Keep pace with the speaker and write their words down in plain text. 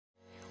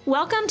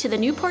Welcome to the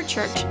Newport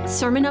Church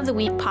Sermon of the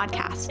Week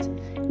podcast.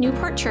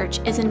 Newport Church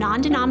is a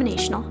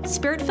non-denominational,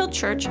 spirit-filled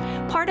church,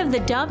 part of the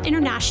Dove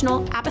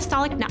International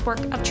Apostolic Network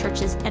of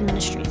Churches and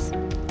Ministries.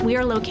 We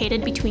are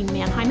located between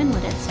Manheim and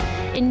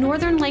Lititz in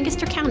northern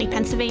Lancaster County,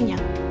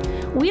 Pennsylvania.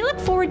 We look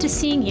forward to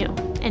seeing you.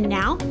 And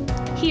now,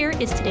 here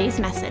is today's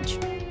message.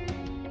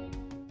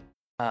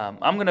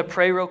 I'm going to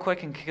pray real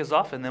quick and kick us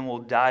off, and then we'll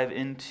dive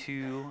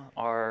into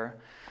our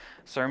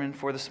sermon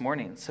for this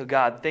morning. So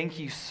God, thank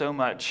you so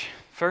much,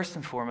 first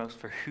and foremost,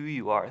 for who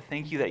you are.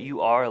 Thank you that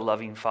you are a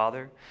loving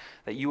Father,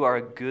 that you are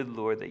a good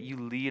Lord, that you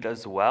lead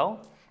us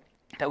well,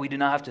 that we do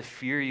not have to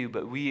fear you,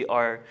 but we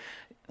are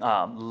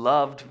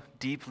loved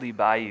deeply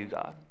by you,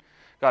 God.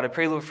 God, I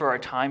pray, Lord, for our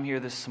time here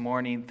this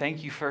morning.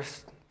 Thank you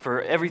first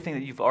for everything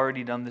that you've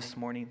already done this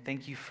morning.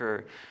 Thank you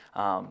for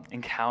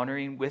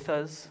encountering with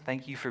us.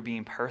 Thank you for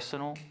being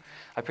personal.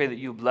 I pray that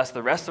you would bless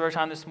the rest of our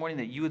time this morning,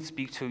 that you would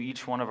speak to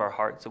each one of our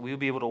hearts, that we would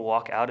be able to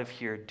walk out of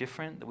here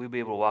different, that we would be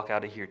able to walk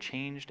out of here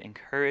changed,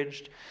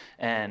 encouraged,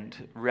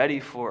 and ready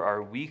for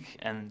our week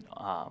and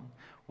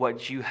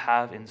what you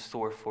have in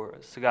store for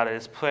us. So God, I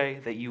just pray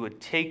that you would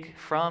take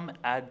from,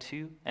 add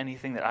to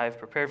anything that I have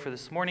prepared for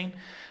this morning.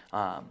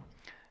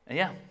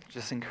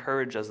 Just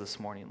encourage us this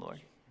morning, Lord.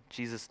 In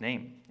Jesus'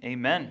 name,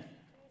 amen.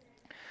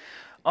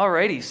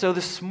 Alrighty, so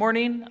this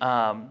morning,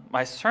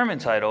 my sermon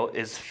title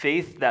is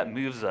Faith That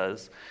Moves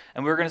Us,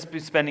 and we're going to be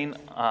spending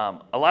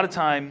a lot of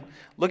time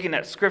looking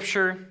at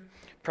Scripture,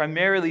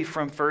 primarily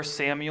from 1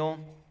 Samuel,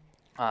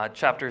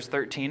 chapters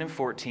 13 and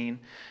 14,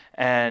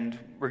 and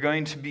we're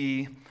going to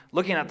be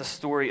looking at the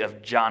story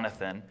of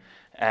Jonathan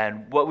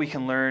and what we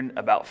can learn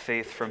about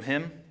faith from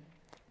him.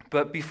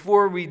 But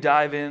before we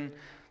dive in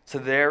to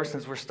there,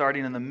 since we're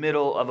starting in the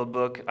middle of a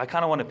book, I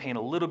kind of want to paint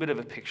a little bit of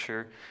a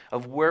picture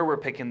of where we're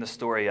picking the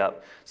story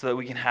up so that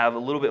we can have a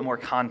little bit more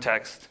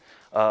context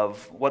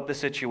of what the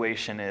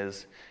situation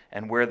is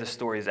and where the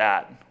story's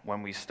at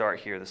when we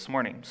start here this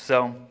morning.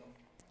 So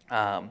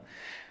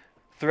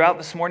throughout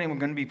this morning, we're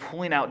going to be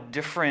pulling out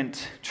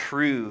different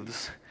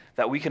truths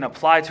that we can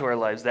apply to our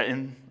lives that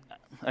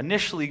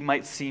initially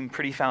might seem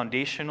pretty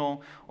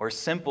foundational or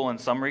simple in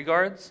some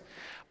regards.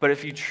 But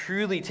if you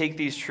truly take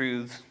these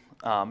truths,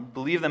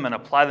 believe them and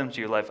apply them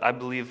to your life, I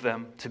believe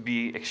them to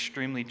be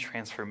extremely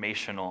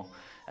transformational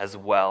as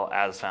well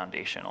as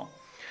foundational.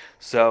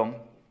 So,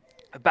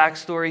 a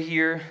backstory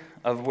here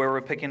of where we're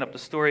picking up the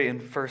story in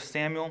 1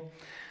 Samuel.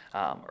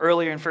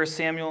 Earlier in 1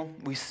 Samuel,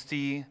 we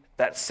see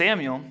that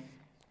Samuel,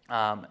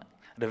 at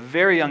a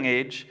very young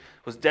age,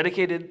 was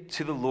dedicated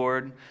to the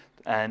Lord,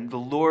 and the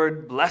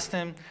Lord blessed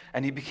him,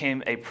 and he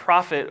became a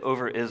prophet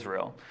over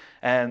Israel.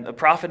 And a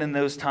prophet in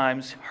those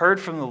times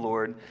heard from the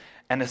Lord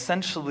and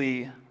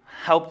essentially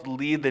helped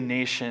lead the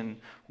nation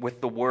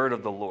with the word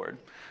of the Lord.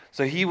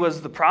 So he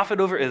was the prophet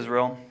over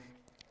Israel,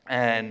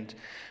 and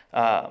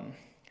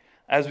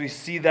as we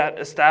see that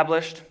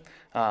established,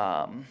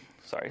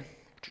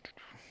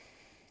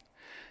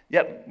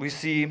 we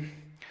see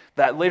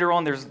that later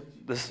on there's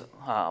this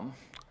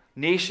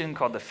nation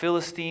called the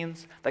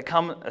Philistines that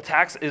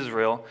attacks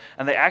Israel,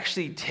 and they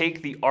actually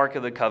take the Ark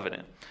of the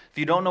Covenant. If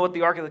you don't know what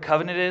the Ark of the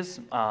Covenant is,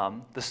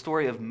 the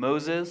story of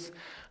Moses,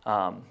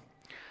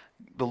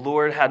 the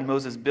Lord had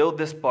Moses build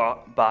this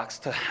box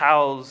to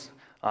house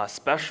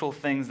special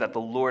things that the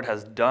Lord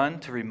has done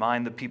to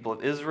remind the people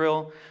of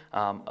Israel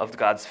of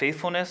God's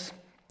faithfulness.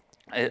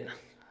 It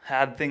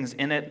had things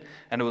in it,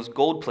 and it was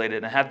gold-plated,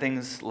 and it had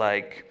things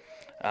like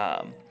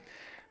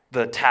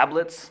the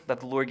tablets that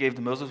the Lord gave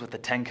to Moses with the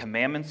 10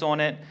 Commandments on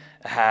it.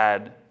 It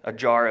had a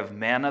jar of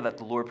manna that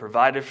the Lord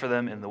provided for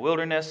them in the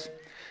wilderness.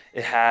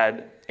 It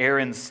had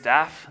Aaron's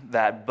staff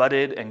that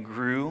budded and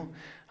grew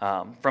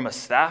from a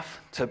staff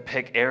to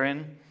pick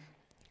Aaron.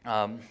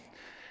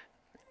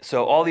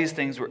 So all these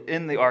things were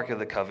in the Ark of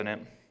the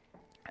Covenant.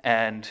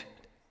 And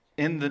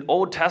in the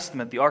Old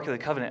Testament, the Ark of the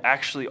Covenant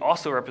actually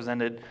also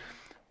represented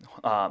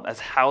as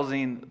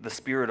housing the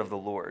Spirit of the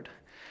Lord.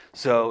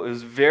 So it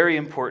was very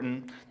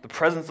important. The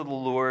presence of the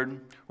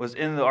Lord was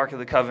in the Ark of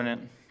the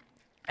Covenant.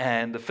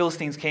 And the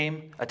Philistines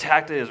came,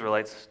 attacked the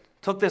Israelites,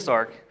 took this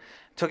Ark,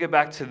 took it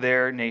back to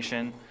their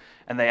nation,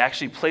 and they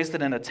actually placed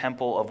it in a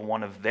temple of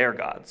one of their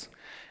gods.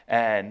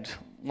 And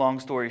long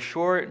story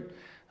short,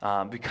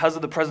 because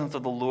of the presence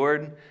of the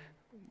Lord,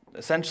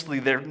 essentially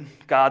their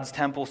God's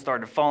temple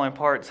started falling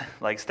apart,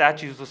 like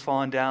statues was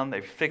falling down.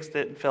 They fixed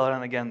it and fell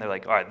down again. They're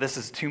like, all right, this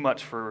is too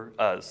much for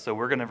us, so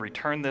we're going to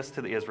return this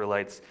to the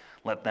Israelites,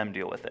 let them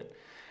deal with it.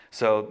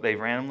 So they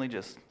randomly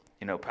just,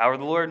 power of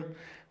the Lord,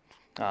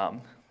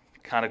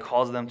 kind of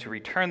caused them to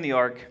return the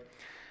ark.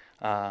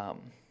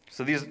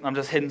 So I'm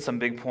just hitting some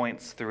big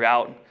points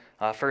throughout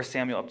 1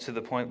 Samuel up to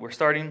the point we're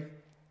starting.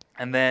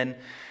 And then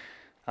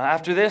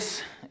after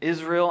this,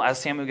 Israel, as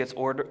Samuel gets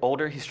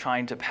older, he's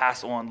trying to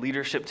pass on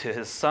leadership to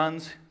his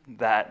sons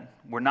that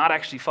were not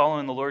actually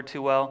following the Lord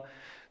too well.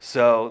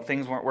 So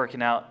things weren't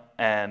working out,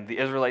 and the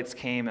Israelites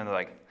came and they're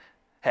like,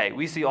 hey,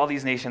 we see all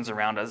these nations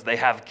around us. They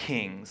have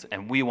kings,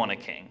 and we want a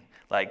king.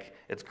 Like,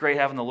 it's great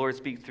having the Lord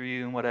speak through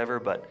you and whatever,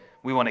 but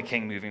we want a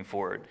king moving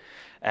forward.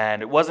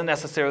 And it wasn't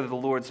necessarily the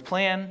Lord's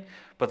plan,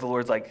 but the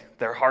Lord's like,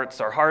 their hearts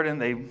are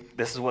hardened.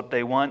 This is what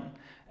they want.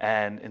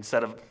 And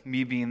instead of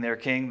me being their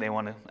king, they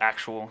want an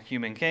actual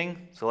human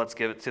king. So let's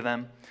give it to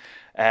them.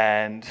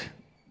 And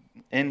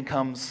in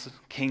comes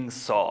King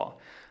Saul.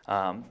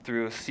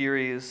 Through a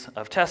series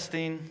of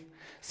testing,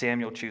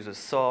 Samuel chooses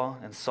Saul,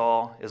 and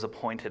Saul is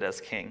appointed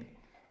as king.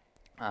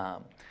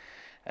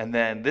 And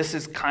then this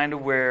is kind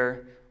of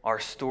where our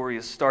story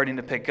is starting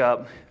to pick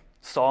up.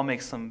 Saul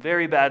makes some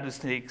very bad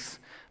mistakes,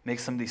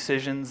 makes some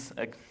decisions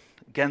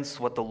against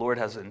what the Lord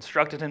has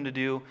instructed him to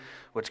do,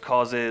 which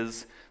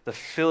causes the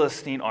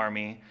Philistine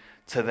army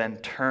to then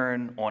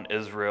turn on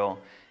Israel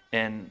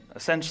in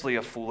essentially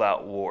a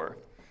full-out war.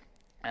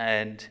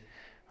 And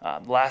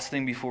last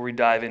thing before we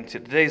dive into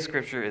today's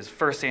scripture is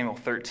 1 Samuel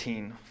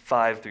 13,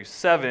 5 through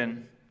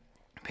 7,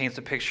 paints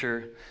a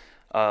picture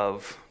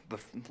of the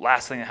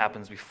last thing that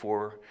happens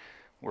before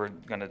we're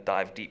going to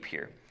dive deep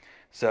here.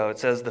 So it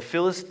says, the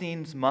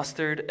Philistines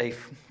mustered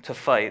to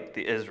fight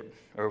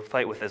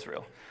with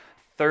Israel,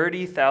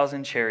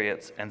 30,000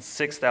 chariots and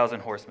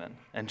 6,000 horsemen,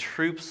 and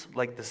troops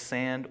like the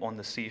sand on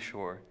the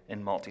seashore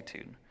in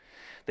multitude.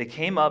 They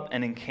came up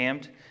and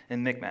encamped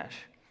in Michmash,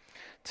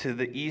 to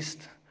the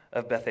east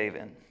of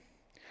Bethaven.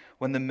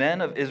 When the men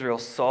of Israel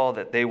saw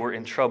that they were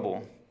in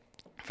trouble,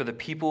 for the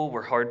people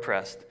were hard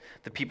pressed,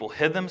 the people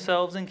hid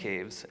themselves in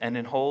caves and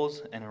in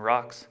holes and in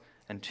rocks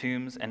and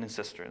tombs and in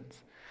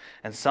cisterns.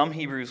 And some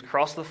Hebrews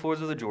crossed the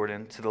fords of the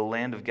Jordan to the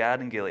land of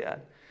Gad and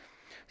Gilead.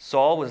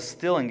 Saul was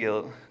still in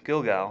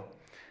Gilgal,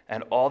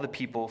 and all the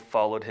people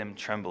followed him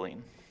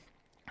trembling.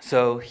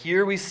 So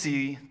here we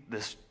see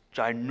this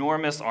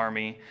ginormous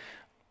army,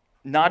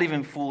 not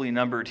even fully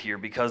numbered here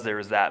because there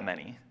is that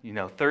many.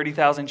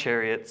 30,000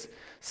 chariots,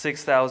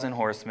 6,000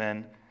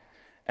 horsemen,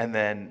 and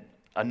then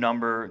a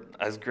number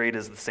as great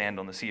as the sand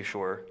on the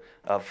seashore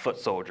of foot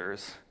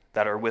soldiers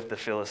that are with the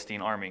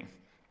Philistine army.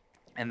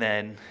 And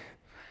then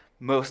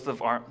most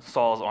of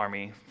Saul's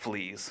army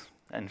flees,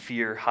 and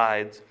fear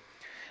hides.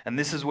 And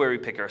this is where we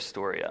pick our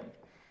story up.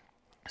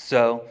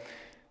 So,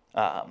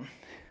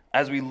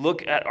 as we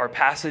look at our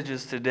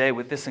passages today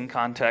with this in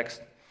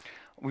context,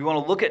 we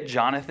want to look at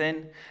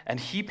Jonathan, and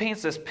he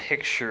paints this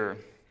picture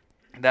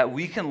that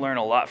we can learn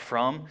a lot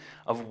from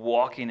of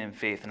walking in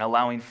faith and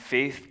allowing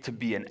faith to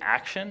be an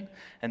action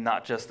and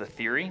not just a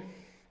theory.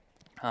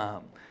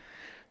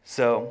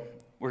 So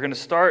we're going to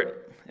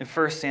start in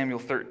 1 Samuel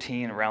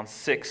 13, around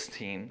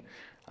 16.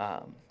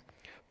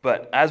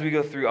 But as we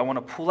go through, I want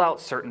to pull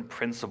out certain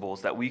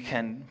principles that we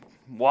can,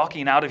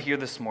 walking out of here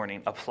this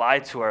morning, apply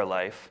to our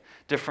life,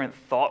 different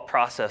thought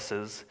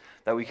processes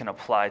that we can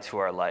apply to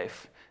our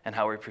life and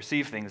how we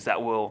perceive things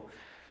that will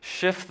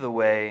shift the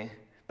way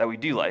that we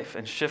do life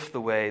and shift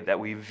the way that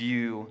we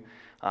view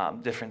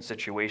different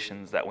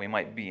situations that we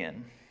might be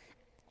in.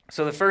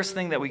 So the first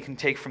thing that we can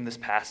take from this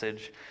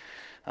passage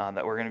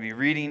that we're going to be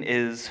reading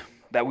is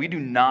that we do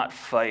not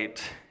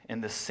fight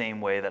in the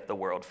same way that the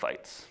world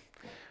fights.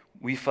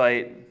 We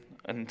fight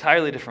an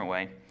entirely different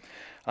way,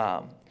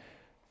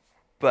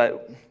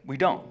 but we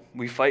don't.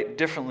 We fight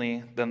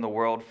differently than the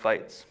world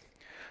fights.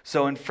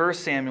 So in 1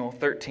 Samuel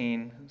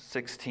 13,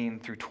 16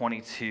 through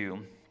 22,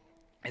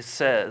 it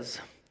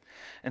says,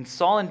 and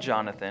Saul and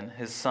Jonathan,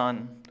 his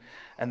son,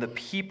 and the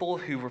people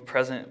who were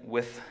present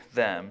with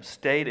them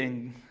stayed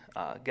in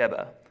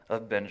Geba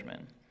of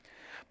Benjamin.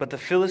 But the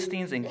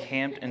Philistines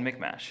encamped in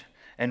Michmash,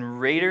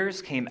 and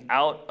raiders came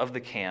out of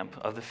the camp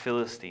of the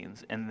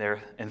Philistines in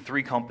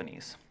 3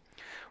 companies.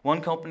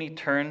 One company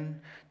turned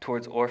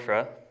towards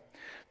Ophrah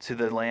to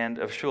the land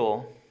of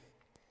Shul.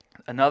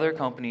 Another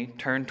company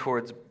turned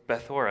towards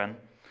Bethhoron,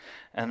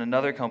 and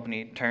another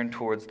company turned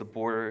towards the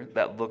border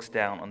that looks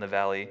down on the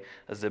valley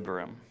of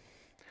Zibarim,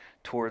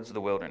 towards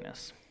the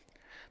wilderness.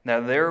 Now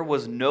there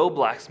was no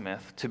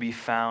blacksmith to be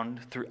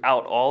found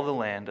throughout all the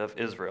land of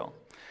Israel.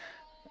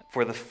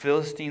 For the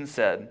Philistines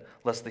said,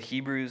 lest the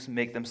Hebrews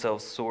make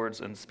themselves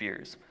swords and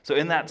spears. So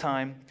in that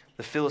time,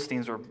 the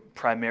Philistines were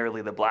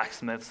primarily the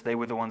blacksmiths. They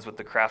were the ones with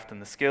the craft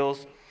and the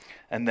skills.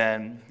 And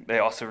then they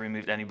also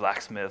removed any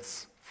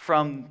blacksmiths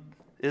from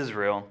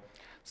Israel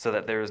so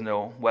that there was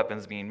no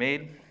weapons being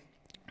made.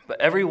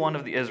 But every one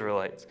of the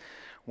Israelites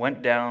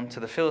went down to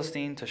the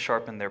Philistine to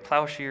sharpen their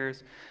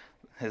plowshares,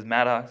 his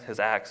mattock, his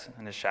axe,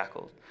 and his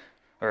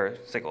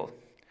sickle.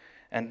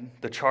 And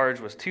the charge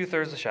was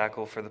 2/3 the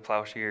shackle for the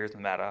plowshares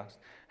and mattocks,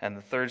 and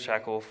the 1/3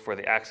 shackle for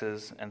the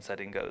axes and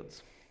setting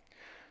goads.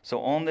 So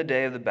on the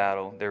day of the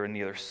battle, there were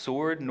neither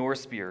sword nor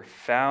spear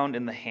found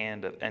in the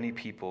hand of any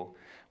people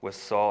with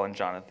Saul and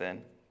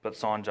Jonathan, but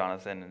Saul and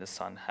Jonathan and his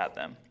son had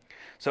them.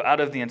 So out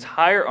of the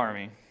entire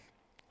army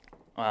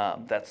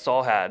that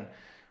Saul had,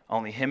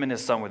 only him and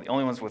his son were the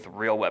only ones with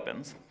real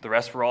weapons. The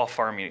rest were all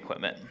farming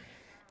equipment.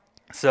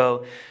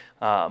 So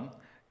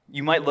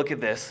you might look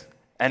at this,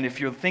 and if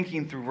you're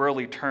thinking through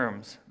worldly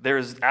terms, there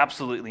is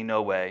absolutely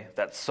no way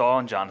that Saul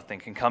and Jonathan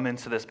can come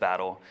into this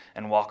battle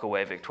and walk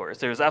away victorious.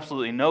 There's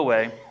absolutely no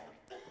way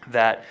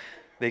that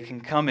they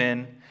can come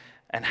in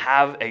and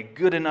have a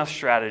good enough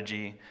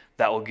strategy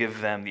that will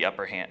give them the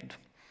upper hand.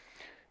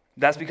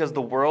 That's because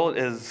the world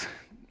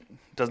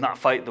does not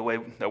fight the way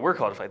that we're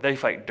called to fight. They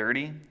fight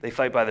dirty, they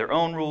fight by their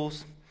own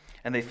rules,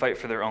 and they fight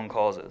for their own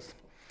causes.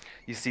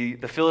 You see,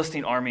 the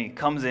Philistine army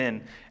comes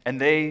in,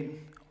 and they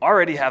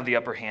already have the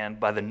upper hand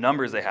by the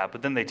numbers they have,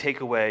 but then they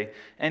take away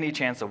any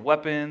chance of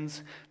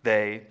weapons.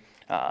 They,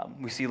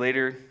 we see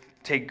later,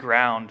 take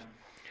ground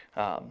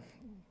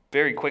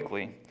very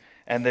quickly,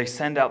 and they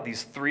send out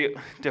these 3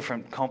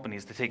 different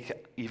companies to take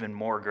even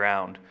more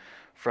ground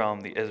from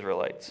the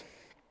Israelites.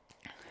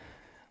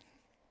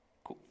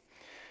 Cool.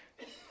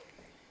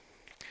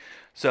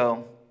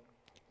 So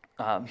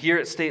here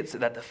it states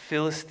that the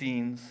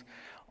Philistines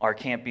are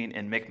camping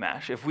in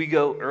Michmash. If we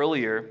go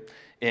earlier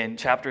in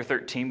chapter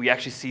 13, we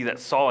actually see that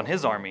Saul and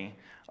his army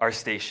are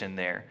stationed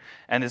there.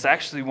 And it's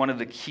actually one of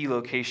the key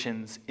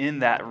locations in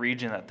that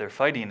region that they're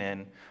fighting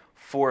in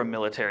for a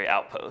military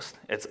outpost.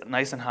 It's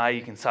nice and high.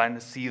 You can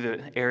see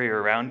the area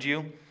around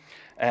you.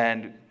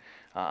 And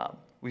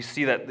we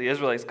see that the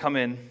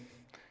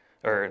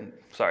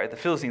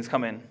Philistines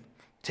come in,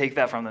 take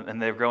that from them,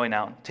 and they're going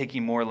out,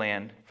 taking more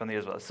land from the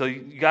Israelites. So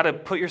you got to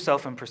put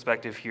yourself in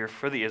perspective here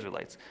for the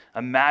Israelites.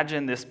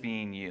 Imagine this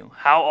being you.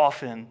 How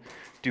often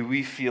do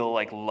we feel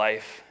like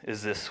life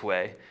is this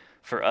way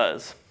for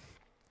us?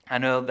 I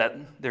know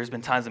that there's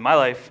been times in my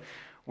life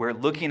where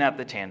looking at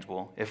the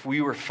tangible, if we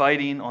were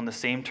fighting on the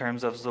same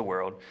terms as the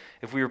world,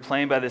 if we were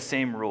playing by the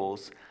same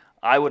rules,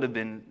 I would have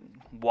been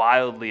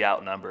wildly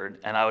outnumbered,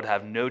 and I would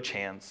have no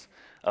chance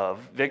of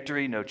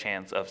victory, no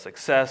chance of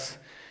success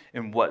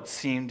in what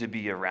seemed to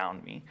be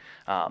around me.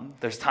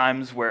 There's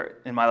times where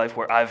in my life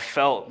where I've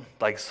felt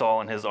like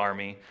Saul and his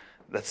army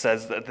that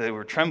says that they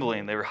were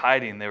trembling, they were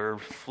hiding, they were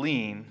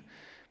fleeing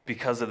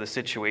because of the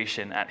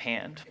situation at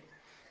hand.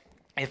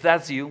 If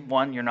that's you,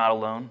 1, you're not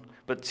alone,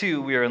 but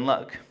 2, we are in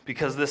luck,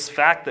 because this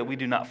fact that we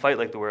do not fight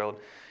like the world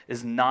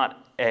is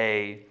not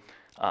a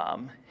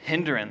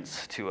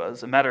hindrance to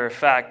us. A matter of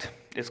fact,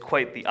 it's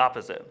quite the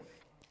opposite.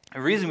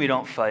 The reason we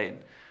don't fight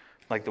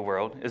like the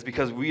world is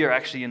because we are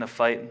actually in a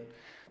fight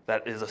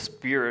that is a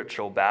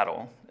spiritual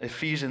battle.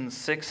 Ephesians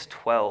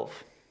 6:12,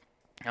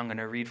 I'm going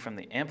to read from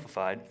the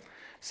Amplified,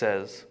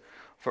 says,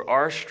 "For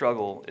our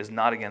struggle is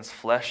not against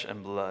flesh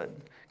and blood,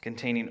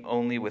 containing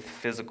only with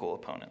physical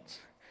opponents,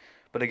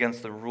 but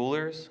against the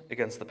rulers,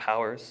 against the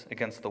powers,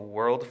 against the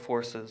world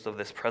forces of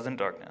this present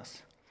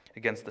darkness,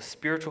 against the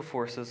spiritual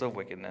forces of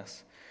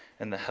wickedness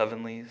in the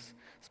heavenly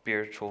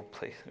spiritual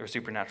place or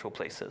supernatural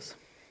places."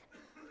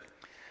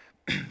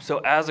 So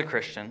as a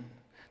Christian,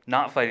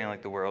 not fighting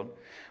like the world,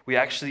 we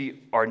actually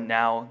are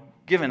now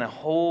given a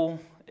whole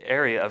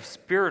area of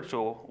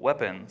spiritual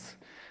weapons,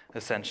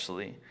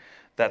 essentially,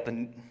 that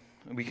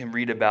we can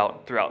read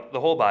about throughout the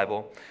whole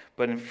Bible.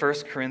 But in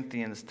 1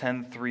 Corinthians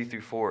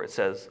 10:3-4, it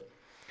says,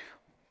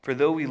 "For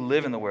though we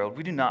live in the world,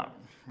 we do not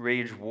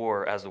wage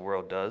war as the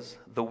world does.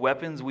 The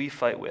weapons we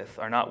fight with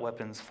are not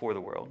weapons for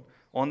the world.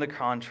 On the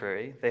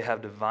contrary, they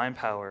have divine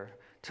power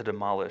to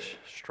demolish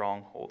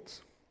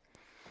strongholds."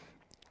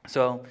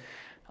 So,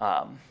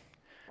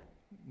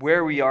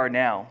 where we are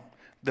now,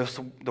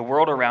 the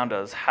world around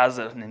us has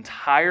an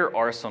entire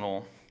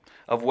arsenal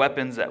of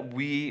weapons that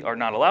we are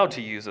not allowed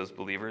to use as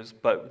believers,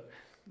 but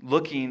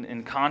looking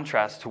in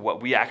contrast to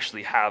what we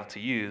actually have to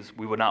use,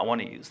 we would not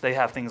want to use. They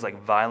have things like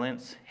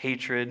violence,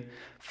 hatred,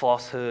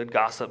 falsehood,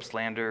 gossip,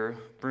 slander,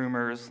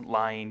 rumors,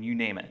 lying, you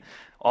name it.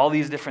 All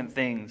these different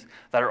things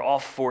that are all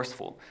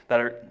forceful, that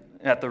are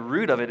at the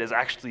root of it is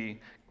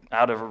actually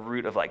out of a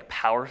root of like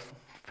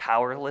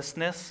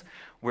powerlessness,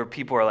 where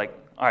people are like,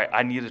 all right,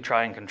 I need to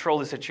try and control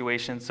the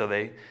situation, so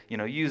they,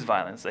 use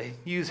violence, they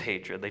use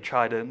hatred, they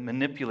try to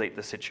manipulate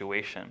the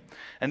situation.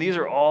 And these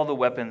are all the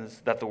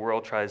weapons that the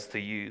world tries to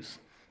use.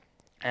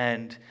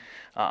 And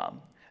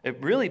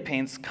it really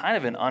paints kind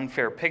of an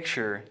unfair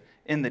picture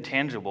in the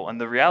tangible. And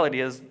the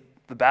reality is,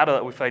 the battle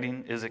that we're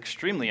fighting is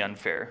extremely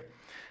unfair,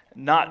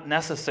 not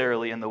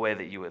necessarily in the way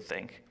that you would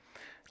think.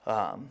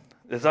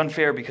 It's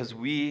unfair because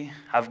we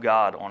have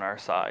God on our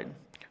side,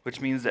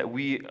 which means that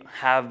we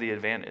have the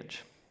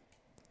advantage.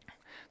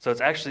 So it's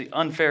actually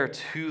unfair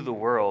to the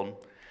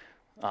world.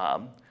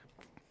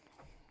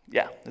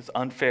 It's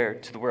unfair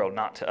to the world,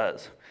 not to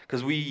us.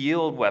 Because we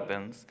yield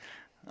weapons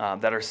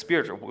that are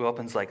spiritual,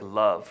 weapons like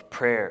love,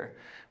 prayer,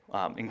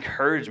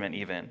 encouragement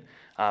even.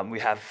 We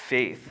have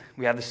faith.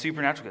 We have the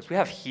supernatural gifts. We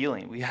have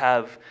healing. We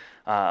have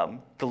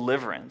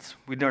deliverance.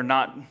 We are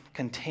not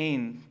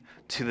contained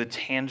to the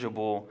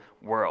tangible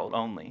world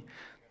only.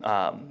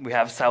 We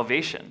have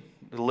salvation,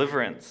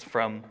 deliverance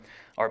from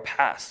our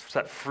past,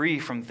 set free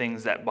from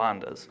things that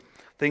bond us,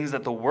 things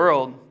that the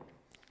world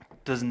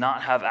does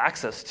not have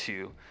access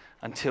to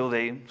until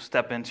they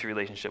step into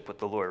relationship with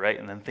the Lord, right?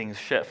 And then things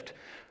shift.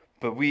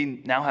 But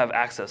we now have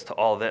access to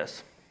all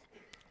this.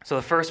 So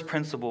the first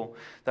principle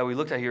that we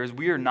looked at here is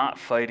we are not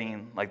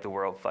fighting like the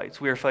world fights.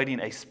 We are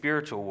fighting a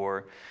spiritual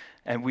war,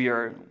 and we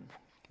are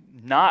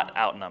not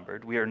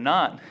outnumbered. We are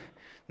not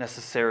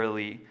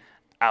necessarily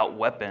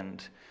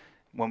outweaponed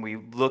when we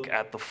look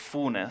at the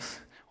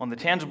fullness. On the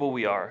tangible,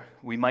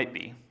 we might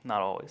be,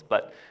 not always,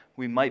 but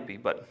we might be.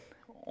 But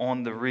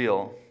on the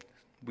real,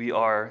 we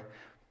are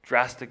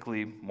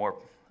drastically more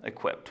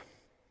equipped.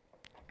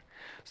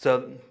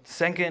 So,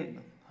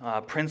 second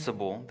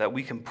principle that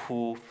we can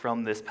pull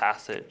from this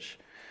passage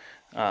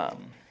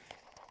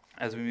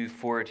as we move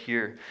forward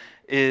here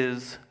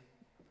is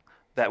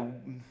that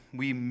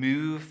we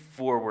move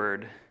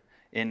forward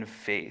in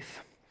faith.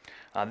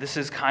 This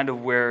is kind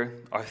of where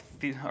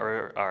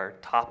our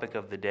topic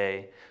of the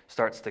day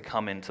starts to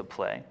come into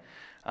play.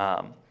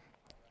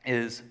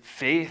 Is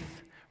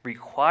faith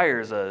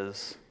requires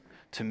us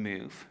to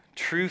move.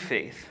 True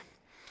faith.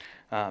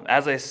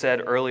 As I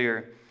said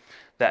earlier,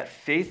 that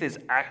faith is,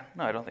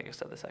 no, I don't think I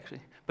said this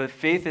actually, but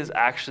faith is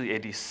actually a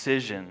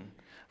decision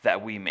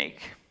that we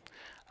make.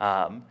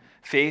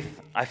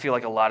 Faith, I feel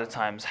like a lot of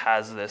times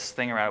has this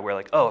thing around it where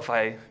like, oh, if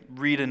I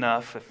read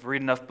enough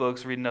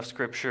books, read enough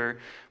scripture,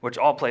 which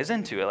all plays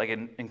into it, like it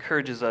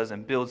encourages us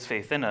and builds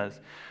faith in us.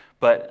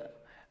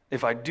 But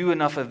if I do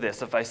enough of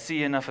this, if I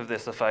see enough of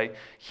this, if I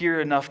hear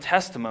enough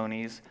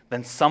testimonies,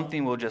 then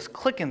something will just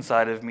click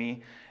inside of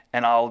me,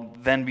 and I'll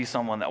then be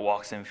someone that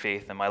walks in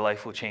faith, and my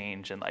life will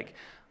change, and like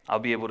I'll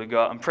be able to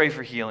go out and pray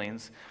for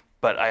healings.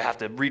 But I have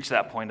to reach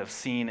that point of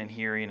seeing and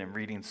hearing and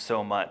reading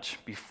so much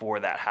before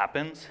that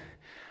happens.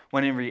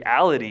 When in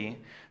reality,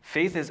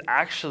 faith is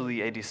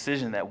actually a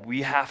decision that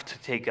we have to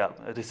take up,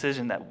 a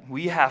decision that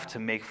we have to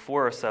make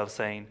for ourselves,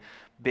 saying,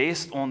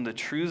 based on the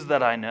truths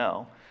that I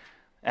know,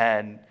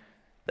 and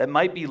that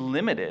might be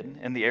limited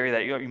in the area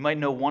that you might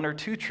know one or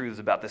two truths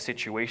about the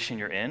situation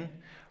you're in,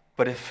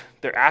 but if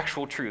they're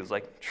actual truths,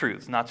 like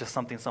truths, not just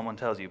something someone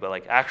tells you, but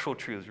like actual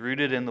truths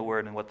rooted in the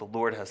Word and what the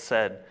Lord has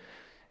said,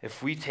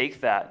 if we take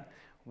that,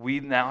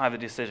 we now have a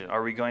decision.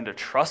 Are we going to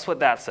trust what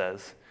that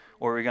says?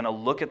 Or are we going to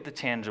look at the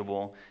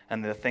tangible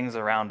and the things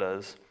around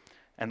us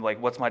and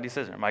like, what's my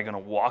decision? Am I going to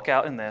walk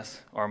out in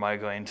this, or am I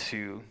going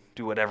to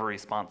do whatever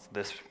response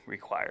this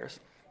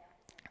requires?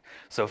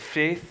 So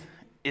faith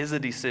is a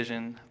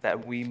decision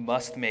that we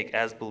must make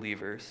as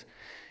believers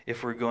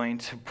if we're going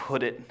to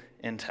put it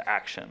into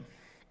action.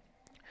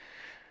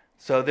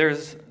 So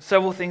there's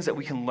several things that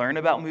we can learn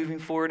about moving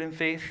forward in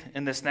faith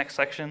in this next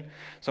section.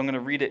 So I'm going to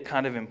read it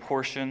kind of in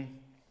portion.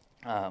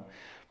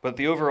 But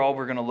the overall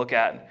we're going to look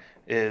at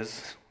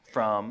is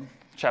from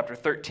chapter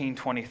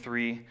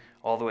 13:23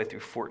 all the way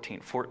through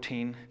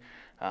 14:14.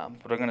 But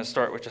I'm going to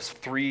start with just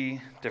 3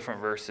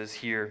 different verses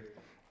here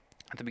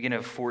at the beginning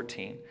of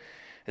 14.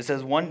 It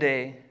says, "One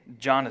day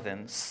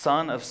Jonathan,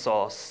 son of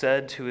Saul,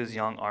 said to his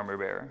young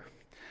armor-bearer,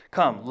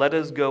 'Come, let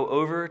us go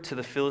over to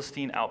the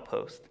Philistine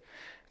outpost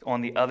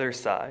on the other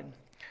side.'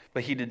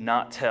 But he did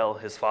not tell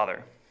his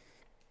father.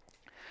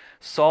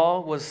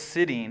 Saul was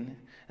sitting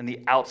in the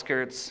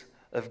outskirts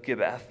of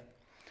Gibeath,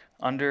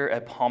 under a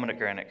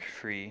pomegranate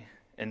tree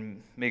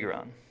in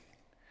Migron.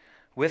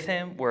 With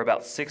him were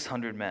about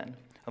 600 men,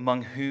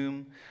 among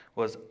whom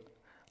was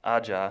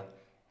Ajah,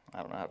 I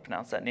don't know how to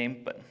pronounce that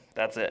name, but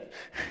that's it,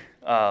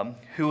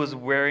 who was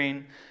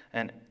wearing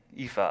an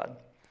ephod.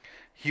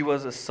 He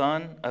was a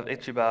son of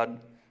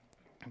Ichabod,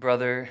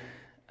 brother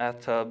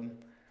Ahitub,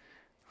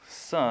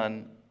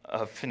 son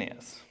of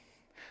Phinehas,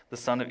 the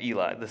son of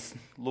Eli, the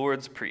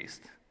Lord's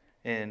priest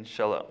in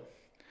Shiloh.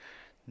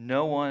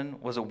 No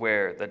one was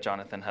aware that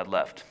Jonathan had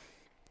left."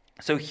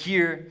 So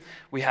here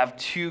we have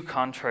two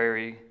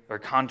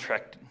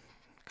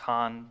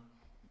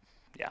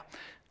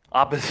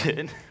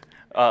opposite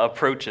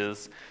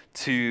approaches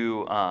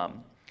to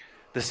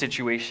the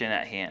situation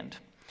at hand.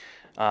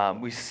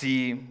 We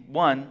see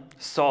one,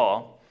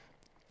 Saul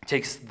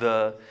takes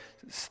the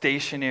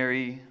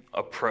stationary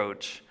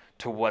approach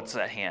to what's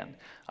at hand.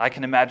 I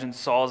can imagine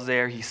Saul's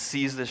there, he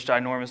sees this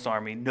ginormous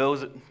army,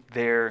 knows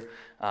their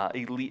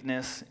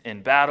eliteness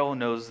in battle,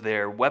 knows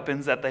their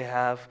weapons that they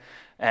have,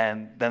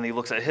 and then he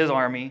looks at his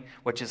army,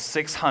 which is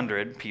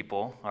 600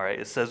 people. All right,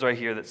 it says right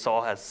here that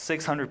Saul has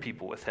 600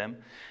 people with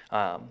him.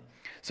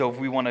 So if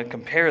we want to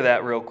compare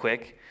that real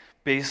quick,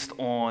 based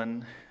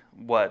on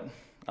what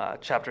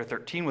chapter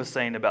 13 was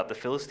saying about the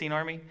Philistine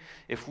army,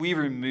 if we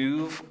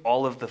remove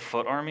all of the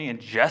foot army and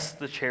just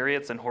the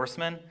chariots and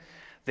horsemen,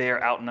 they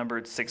are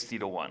outnumbered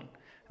 60-1.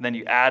 And then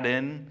you add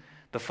in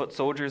the foot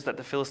soldiers that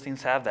the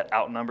Philistines have that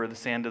outnumber the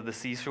sand of the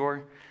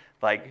seashore.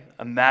 Like,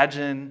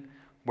 imagine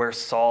where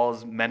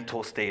Saul's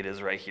mental state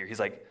is right here. He's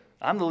like,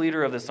 I'm the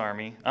leader of this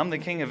army. I'm the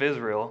king of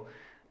Israel.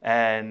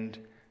 And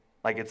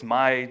like, it's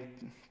my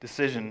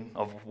decision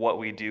of what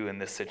we do in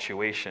this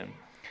situation.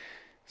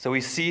 So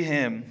we see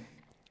him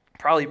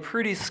probably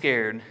pretty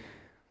scared,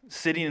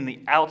 sitting in the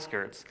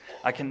outskirts.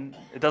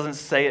 It doesn't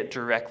say it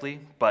directly,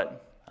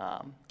 but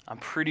I'm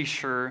pretty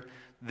sure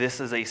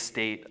this is a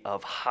state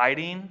of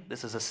hiding.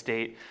 This is a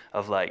state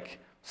of like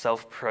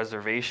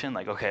self-preservation.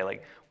 Like, okay,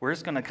 like we're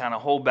just going to kind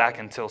of hold back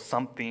until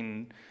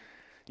something,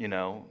 I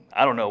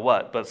don't know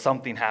what, but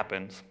something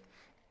happens.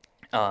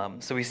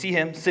 So we see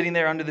him sitting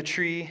there under the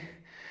tree,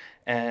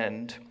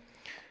 and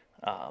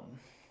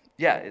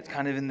it's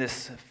kind of in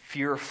this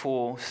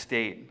fearful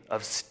state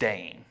of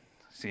staying.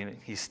 See,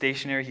 he's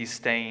stationary, he's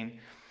staying,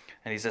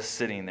 and he's just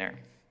sitting there.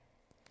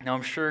 Now,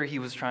 I'm sure he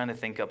was trying to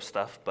think up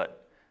stuff, but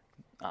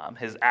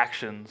his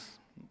actions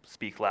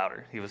speak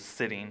louder. He was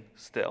sitting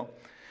still.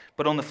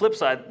 But on the flip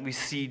side, we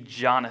see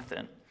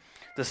Jonathan,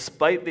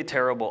 despite the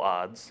terrible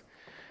odds,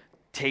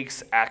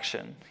 takes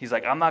action. He's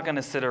like, I'm not going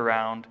to sit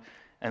around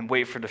and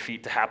wait for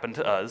defeat to happen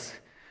to us.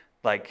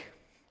 Like,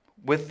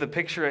 with the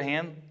picture at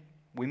hand,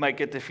 we might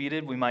get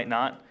defeated, we might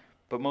not,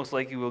 but most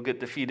likely we'll get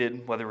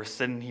defeated whether we're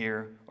sitting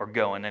here or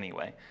going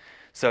anyway.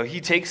 So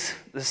he takes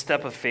the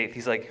step of faith.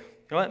 He's like, you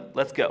know what,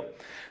 let's go.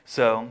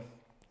 So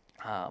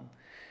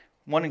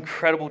one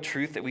incredible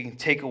truth that we can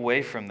take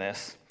away from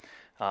this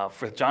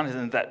for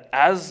Jonathan is that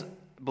as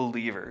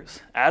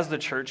believers, as the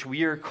church,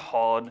 we are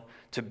called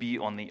to be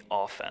on the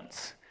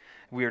offense.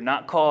 We are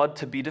not called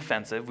to be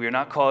defensive. We are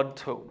not called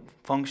to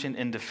function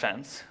in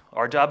defense.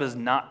 Our job is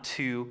not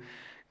to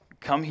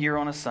come here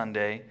on a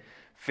Sunday,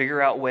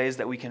 figure out ways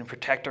that we can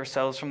protect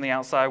ourselves from the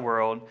outside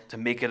world to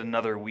make it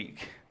another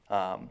week.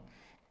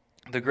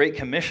 The Great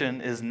Commission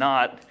is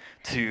not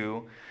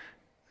to,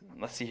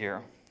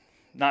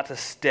 not to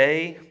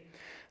stay,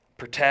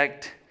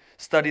 protect,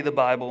 study the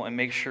Bible, and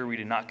make sure we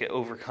do not get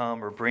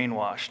overcome or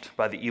brainwashed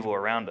by the evil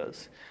around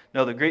us.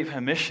 No, the Great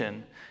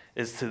Commission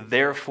is to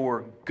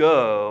therefore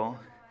go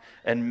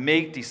and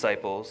make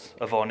disciples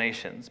of all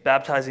nations,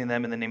 baptizing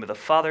them in the name of the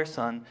Father,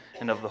 Son,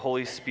 and of the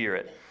Holy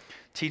Spirit,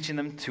 teaching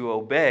them to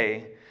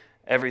obey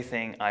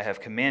everything I have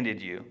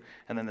commanded you.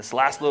 And then this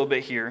last little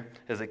bit here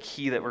is a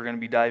key that we're going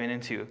to be diving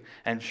into.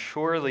 And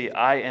surely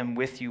I am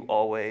with you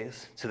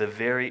always to the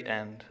very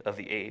end of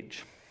the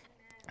age.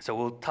 So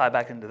we'll tie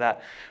back into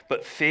that.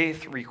 But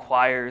faith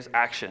requires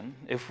action.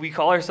 If we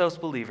call ourselves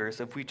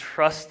believers, if we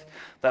trust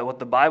that what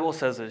the Bible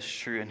says is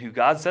true and who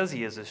God says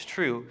he is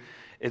true,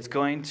 it's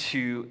going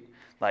to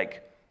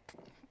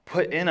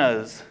put in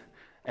us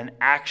an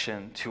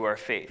action to our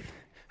faith.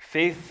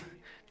 Faith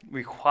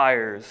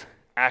requires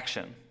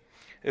action.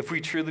 If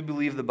we truly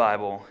believe the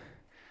Bible,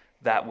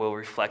 that will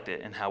reflect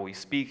it in how we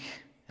speak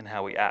and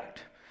how we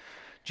act.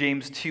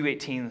 James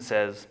 2:18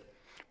 says,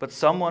 "But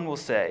someone will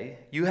say,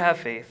 'You have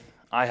faith,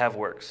 I have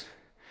works.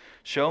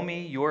 Show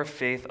me your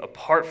faith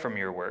apart from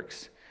your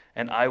works,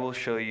 and I will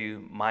show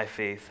you my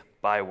faith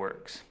by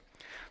works.'"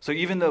 So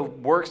even though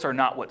works are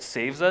not what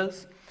saves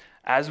us,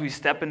 as we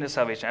step into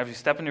salvation, as we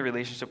step into a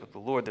relationship with the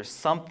Lord, there's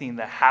something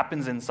that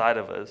happens inside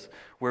of us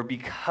where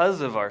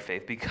because of our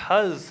faith,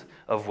 because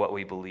of what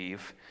we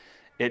believe,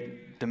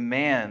 it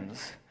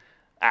demands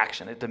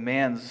action. It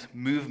demands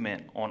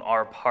movement on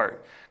our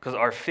part. Because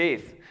our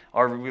faith,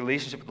 our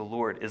relationship with the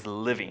Lord is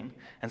living,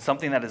 and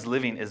something that is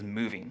living is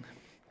moving.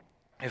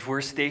 If we're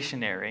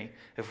stationary,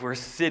 if we're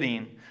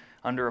sitting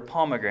under a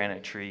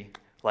pomegranate tree,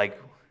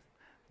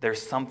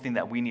 there's something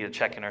that we need to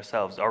check in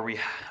ourselves. Are we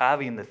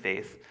having the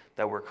faith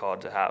that we're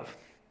called to have?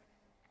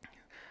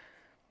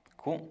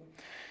 Cool.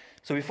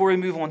 So before we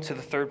move on to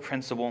the third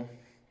principle,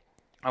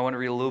 I want to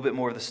read a little bit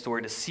more of the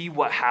story to see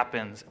what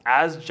happens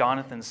as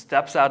Jonathan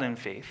steps out in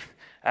faith,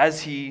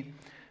 as he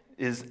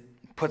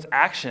puts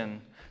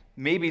action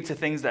maybe to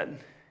things that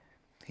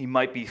he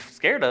might be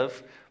scared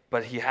of,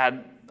 but he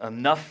had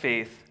enough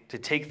faith to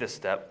take this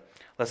step.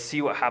 Let's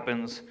see what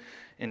happens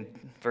in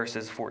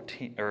verses 4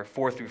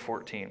 through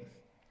 14.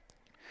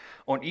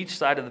 On each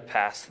side of the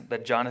pass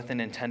that Jonathan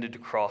intended to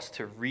cross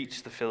to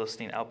reach the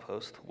Philistine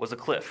outpost was a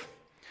cliff.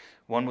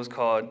 One was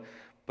called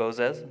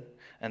Bozez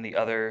and the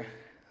other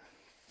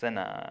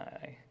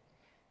Senai.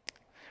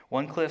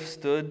 One cliff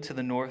stood to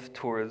the north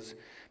towards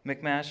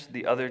Michmash,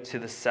 the other to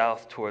the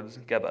south towards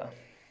Geba.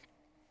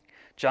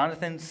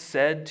 Jonathan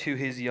said to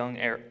his young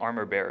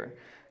armor-bearer,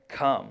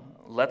 "Come,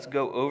 let's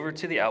go over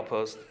to the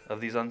outpost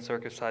of these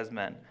uncircumcised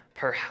men.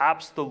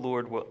 Perhaps the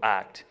Lord will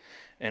act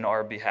in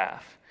our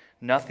behalf.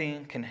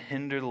 Nothing can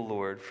hinder the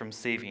Lord from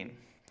saving,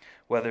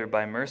 whether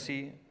by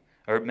mercy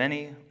or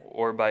many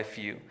or by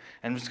few."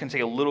 And I'm just going to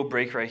take a little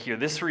break right here.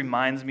 This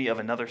reminds me of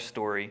another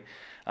story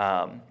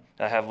that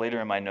I have later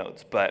in my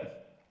notes. But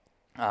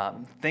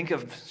think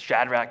of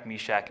Shadrach,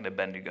 Meshach, and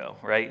Abednego,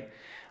 right?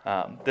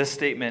 This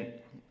statement,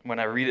 when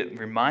I read it,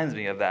 reminds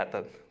me of that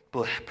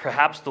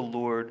perhaps the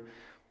Lord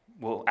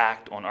will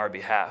act on our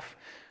behalf.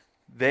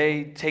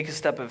 They take a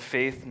step of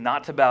faith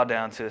not to bow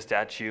down to a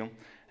statue.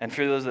 And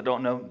for those that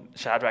don't know,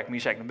 Shadrach,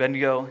 Meshach, and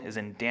Abednego is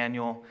in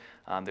Daniel.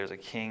 There's a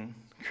king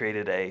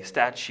created a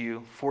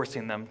statue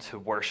forcing them to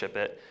worship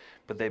it,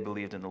 but they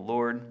believed in the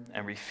Lord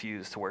and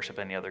refused to worship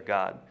any other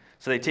god.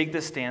 So they take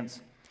this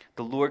stance.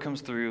 The Lord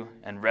comes through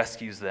and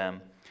rescues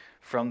them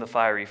from the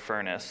fiery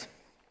furnace.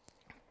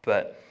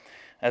 But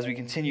as we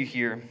continue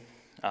here,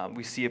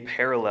 we see a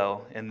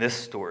parallel in this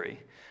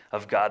story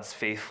of God's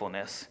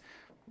faithfulness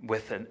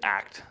with an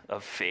act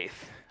of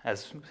faith.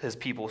 As his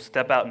people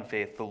step out in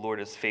faith, the Lord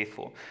is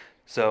faithful.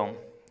 So,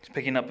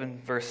 picking up in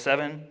verse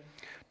 7,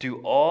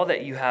 "Do all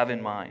that you have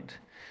in mind,"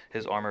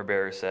 his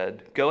armor-bearer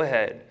said. "Go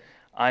ahead,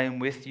 I am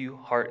with you,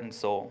 heart and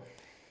soul."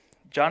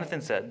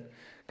 Jonathan said,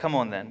 "Come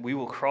on then, we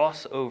will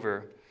cross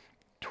over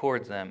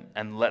towards them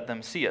and let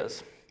them see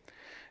us.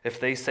 If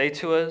they say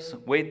to us,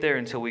 'Wait there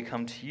until we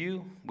come to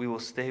you,' we will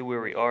stay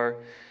where we are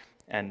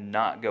and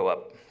not go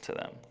up to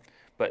them.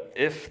 But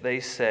if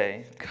they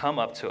say, 'Come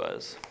up to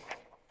us,'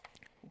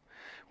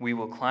 we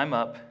will climb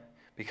up,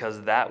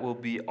 because that will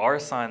be our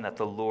sign that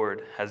the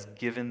Lord has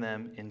given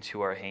them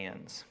into our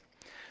hands."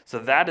 So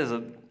that is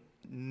a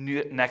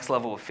next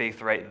level of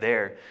faith right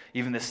there.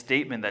 Even the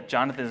statement that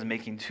Jonathan is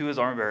making to his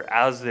armor bearer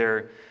as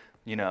they're,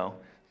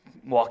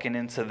 walking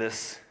into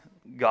this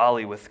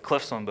gully with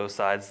cliffs on both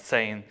sides,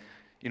 saying,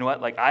 you know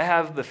what, like I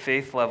have the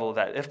faith level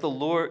that if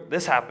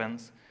this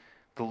happens,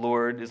 the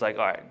Lord is like,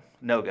 all right,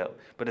 no go.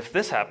 But if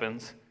this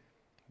happens,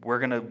 we're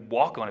going to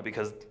walk on it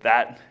because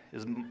that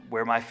is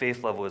where my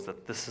faith level is,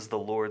 that this is the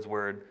Lord's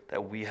word,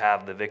 that we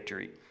have the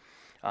victory.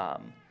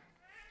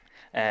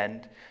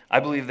 And I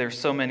believe there's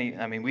so many,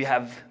 we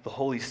have the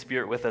Holy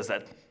Spirit with us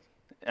that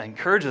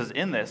encourages us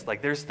in this.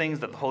 Like there's things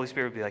that the Holy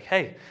Spirit would be like,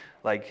 hey,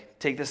 like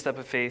take this step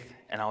of faith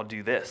and I'll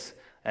do this.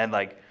 And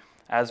like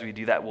as we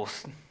do that,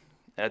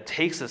 it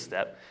takes a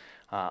step.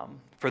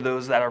 For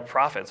those that are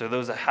prophets or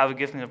those that have a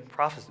gifting of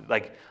prophecy,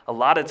 like a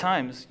lot of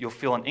times you'll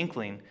feel an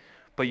inkling,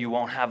 but you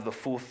won't have the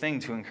full thing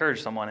to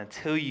encourage someone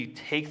until you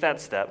take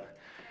that step.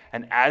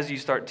 And as you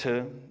start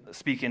to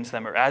speak into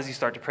them or as you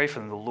start to pray for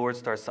them, the Lord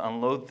starts to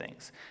unload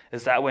things.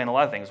 It's that way in a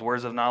lot of things.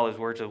 Words of knowledge,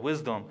 words of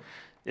wisdom.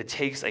 It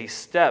takes a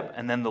step,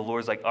 and then the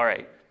Lord's like, all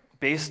right,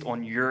 based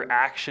on your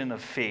action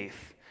of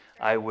faith,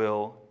 I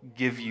will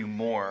give you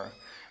more.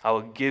 I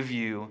will give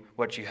you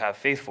what you have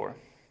faith for.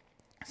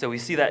 So we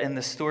see that in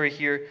this story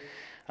here.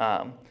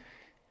 And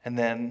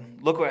then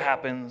look what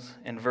happens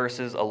in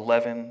verses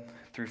 11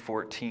 through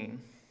 14.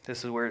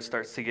 This is where it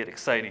starts to get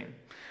exciting.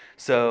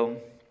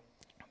 So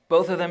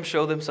both of them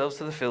show themselves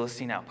to the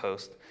Philistine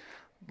outpost.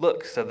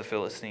 Look, said the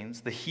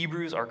Philistines, the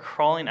Hebrews are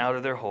crawling out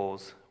of their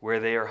holes where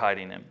they are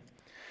hiding him.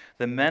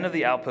 The men of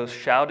the outpost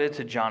shouted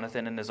to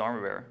Jonathan and his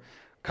armor-bearer,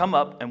 come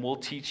up and we'll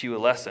teach you a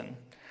lesson.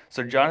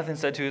 So Jonathan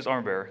said to his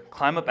armor-bearer,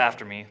 climb up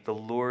after me. The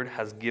Lord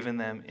has given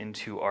them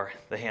into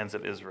the hands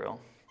of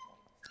Israel.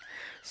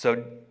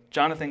 So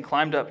Jonathan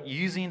climbed up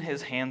using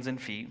his hands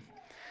and feet,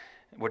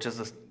 which is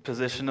a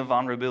position of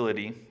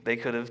vulnerability. They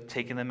could have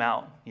taken them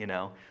out,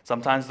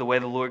 Sometimes the way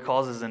the Lord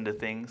calls us into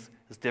things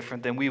is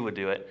different than we would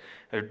do it.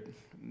 It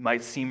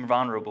might seem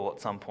vulnerable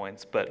at some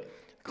points, but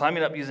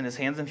climbing up using his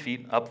hands and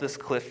feet up this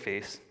cliff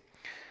face,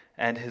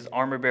 and his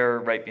armor-bearer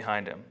right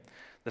behind him.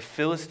 The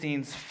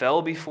Philistines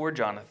fell before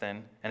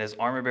Jonathan, and his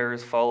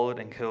armor-bearers followed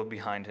and killed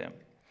behind him.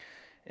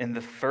 In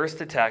the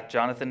first attack,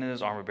 Jonathan and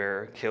his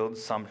armor-bearer killed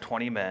some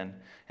 20 men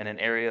in an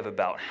area of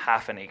about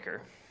half an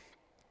acre.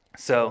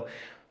 So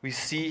we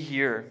see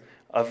here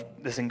of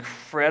this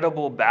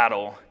incredible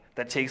battle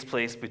that takes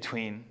place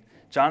between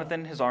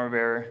Jonathan, his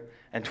armor-bearer,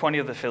 and 20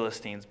 of the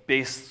Philistines,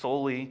 based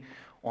solely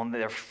on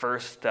their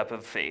first step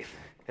of faith.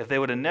 If they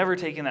would have never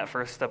taken that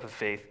first step of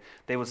faith,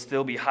 they would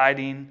still be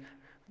hiding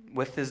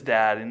with his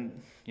dad in,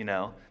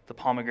 the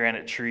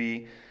pomegranate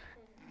tree,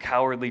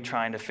 cowardly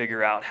trying to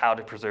figure out how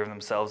to preserve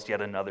themselves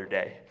yet another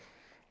day.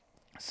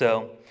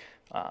 So,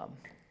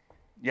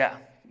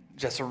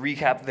 just a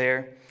recap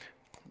there.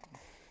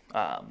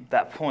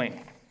 That point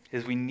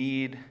is we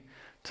need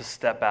to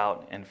step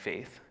out in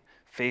faith.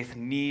 Faith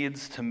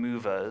needs to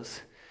move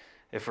us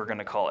if we're going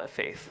to call it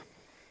faith.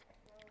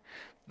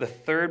 The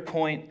third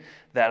point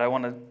that I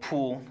want to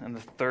pull, and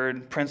the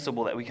third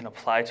principle that we can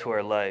apply to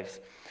our lives,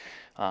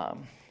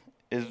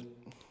 is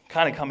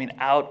kind of coming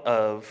out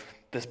of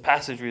this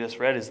passage we just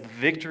read, is the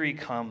victory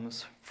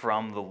comes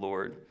from the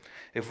Lord.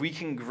 If we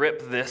can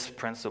grip this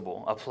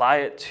principle, apply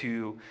it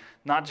to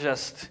not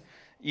just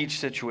each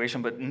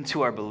situation, but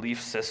into our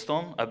belief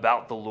system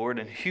about the Lord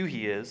and who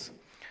he is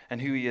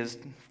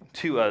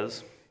to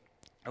us,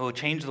 it will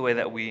change the way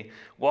that we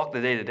walk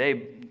the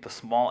day-to-day, the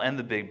small and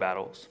the big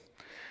battles.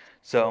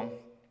 So,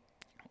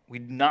 we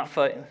do not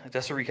fight,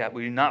 just to recap,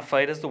 we do not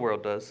fight as the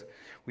world does.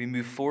 We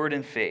move forward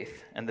in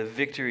faith, and the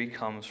victory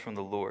comes from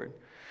the Lord.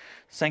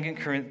 2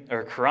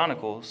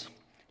 Chronicles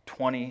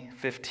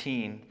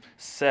 20:15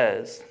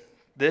 says,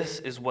 this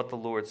is what the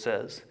Lord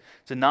says,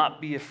 do not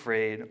be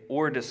afraid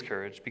or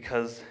discouraged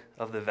because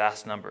of the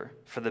vast number,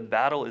 for the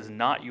battle is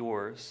not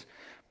yours,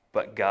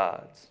 but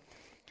God's.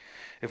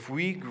 If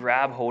we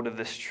grab hold of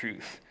this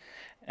truth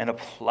and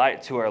apply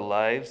it to our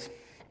lives,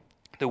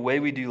 the way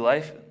we do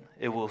life,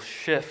 it will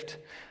shift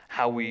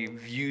how we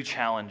view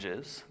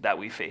challenges that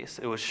we face.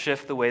 It will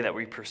shift the way that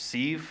we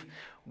perceive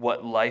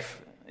what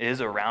life is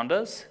around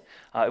us.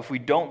 If we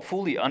don't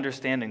fully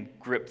understand and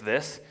grip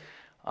this,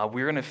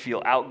 we're going to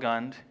feel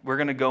outgunned. We're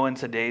going to go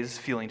into days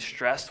feeling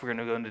stressed. We're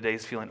going to go into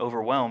days feeling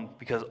overwhelmed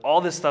because all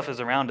this stuff is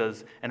around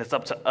us, and it's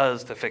up to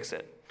us to fix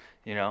it.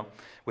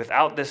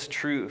 Without this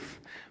truth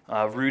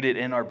rooted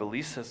in our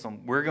belief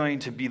system, we're going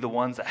to be the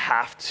ones that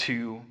have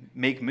to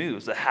make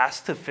moves, that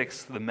has to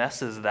fix the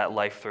messes that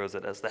life throws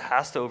at us, that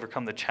has to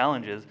overcome the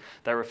challenges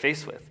that we're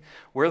faced with.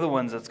 We're the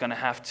ones that's going to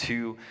have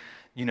to,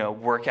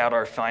 work out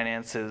our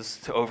finances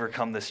to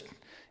overcome this,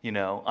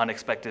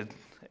 unexpected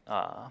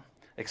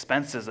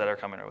expenses that are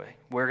coming our way.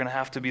 We're going to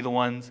have to be the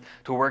ones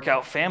to work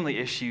out family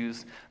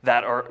issues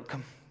that are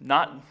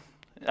not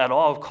at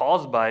all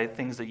caused by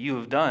things that you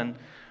have done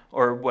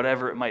or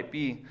whatever it might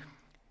be.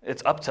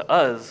 It's up to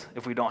us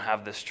if we don't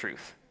have this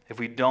truth. If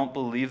we don't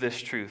believe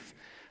this truth,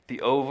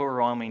 the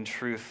overwhelming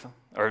truth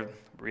or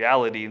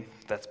reality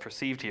that's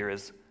perceived here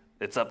is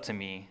it's up to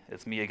me.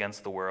 It's me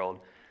against the world.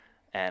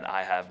 and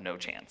I have no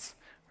chance,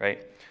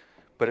 right?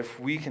 But if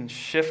we can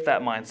shift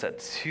that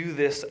mindset to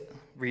this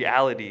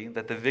reality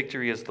that the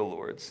victory is the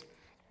Lord's,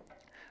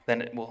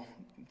 then it will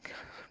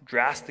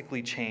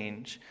drastically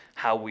change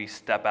how we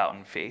step out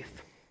in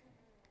faith.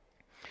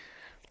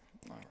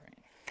 All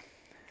right.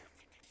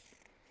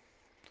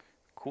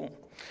 Cool.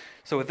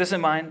 So with this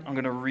in mind, I'm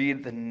going to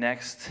read the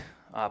next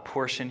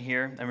portion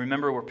here. And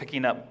remember, we're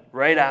picking up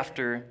right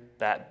after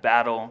that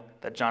battle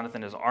that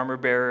Jonathan, his armor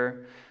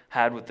bearer,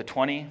 had with the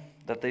 20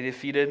 that they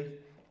defeated.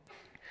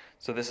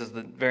 So this is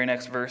the very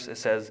next verse. It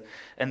says,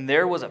 "And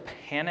there was a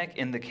panic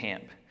in the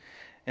camp,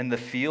 in the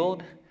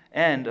field,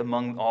 and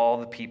among all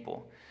the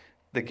people.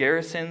 The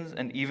garrisons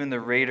and even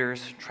the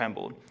raiders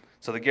trembled."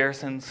 So the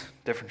garrisons,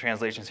 different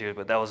translations here,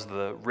 but that was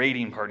the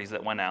raiding parties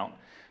that went out.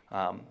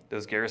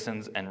 Those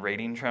garrisons and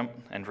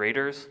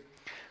raiders.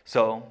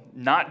 So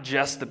not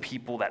just the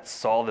people that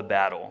saw the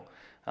battle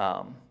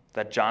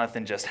that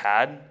Jonathan just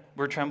had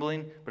were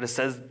trembling, but it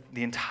says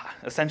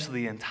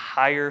essentially the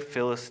entire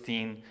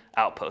Philistine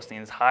outpost, the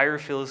entire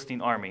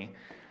Philistine army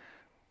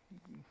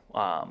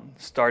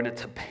started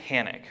to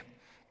panic.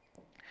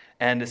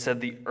 And it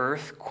said the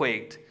earth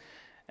quaked,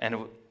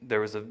 and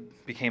there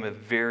became a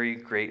very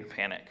great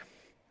panic.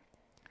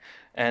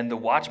 And the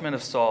watchmen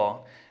of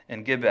Saul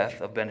and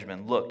Gibeath of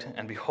Benjamin looked,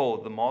 and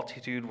behold, the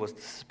multitude was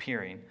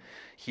disappearing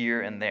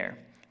here and there.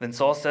 Then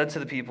Saul said to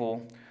the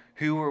people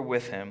who were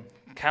with him,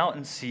 "Count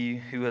and see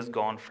who has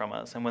gone from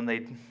us." And when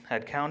they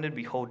had counted,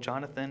 behold,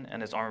 Jonathan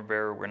and his armor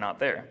bearer were not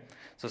there.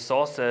 So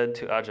Saul said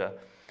to Ajah,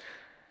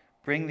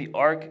 "Bring the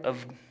ark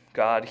of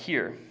God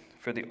here,"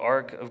 for the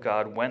ark of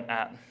God went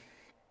at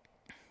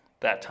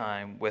that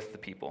time with the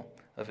people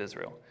of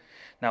Israel.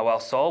 Now while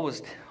Saul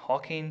was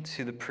talking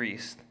to the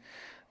priest,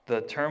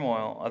 the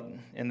turmoil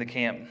in the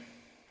camp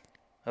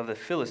of the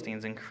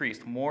Philistines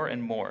increased more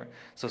and more.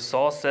 So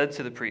Saul said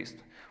to the priest,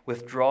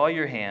 "Withdraw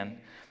your hand."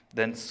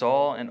 Then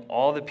Saul and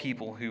all the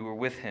people who were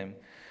with him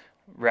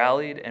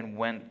rallied and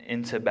went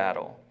into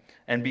battle.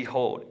 And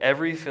behold,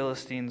 every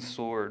Philistine's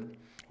sword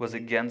was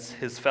against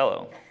his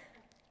fellow,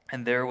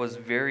 and there was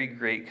very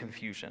great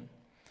confusion.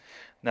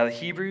 Now the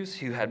Hebrews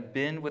who had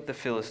been with the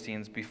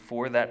Philistines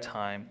before that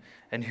time,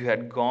 and who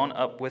had gone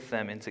up with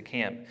them into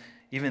camp,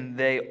 even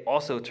they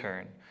also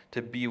turned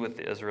to be with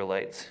the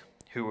Israelites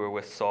who were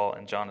with Saul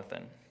and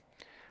Jonathan.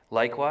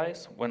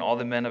 Likewise, when all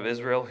the men of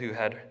Israel who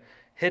had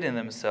hidden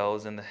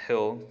themselves in the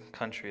hill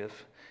country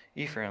of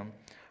Ephraim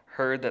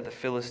heard that the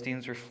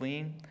Philistines were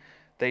fleeing,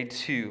 they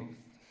too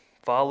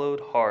followed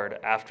hard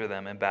after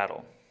them in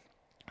battle.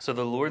 So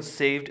the Lord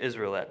saved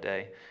Israel that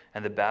day,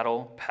 and the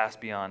battle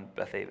passed beyond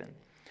Bethaven.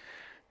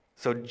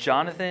 So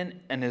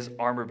Jonathan and his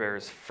armor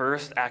bearers'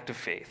 first act of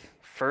faith,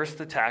 first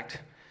attacked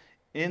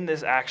in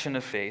this action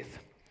of faith,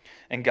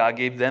 and God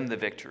gave them the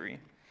victory.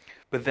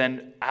 But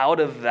then out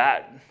of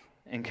that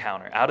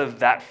encounter, out of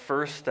that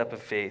first step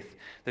of faith,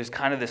 there's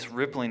kind of this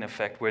rippling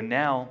effect where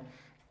now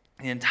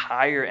the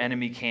entire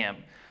enemy camp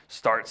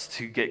starts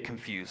to get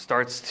confused,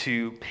 starts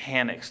to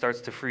panic,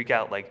 starts to freak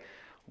out, like,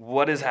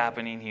 what is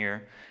happening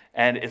here?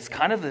 And it's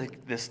kind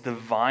of this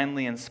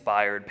divinely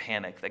inspired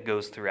panic that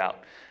goes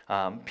throughout.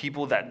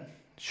 People that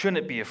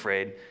shouldn't be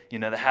afraid,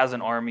 that has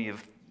an army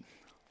of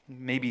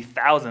maybe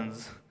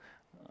thousands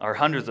or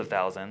hundreds of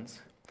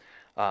thousands,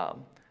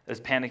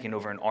 is panicking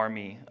over an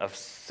army of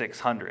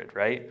 600,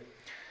 right?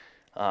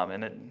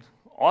 And it,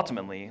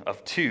 ultimately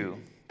of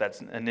 2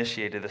 that's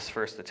initiated this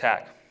first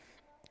attack.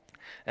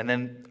 And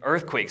then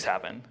earthquakes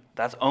happen.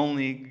 That's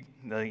only,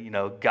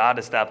 God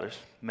established.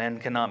 Men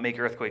cannot make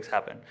earthquakes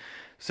happen.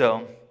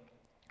 So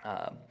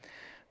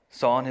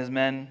Saul and his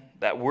men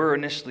that were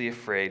initially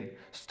afraid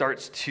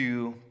starts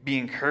to be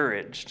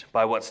encouraged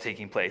by what's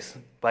taking place,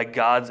 by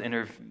God's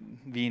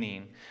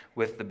intervening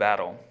with the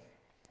battle.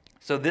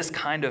 So this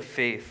kind of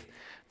faith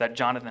that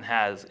Jonathan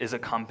has is a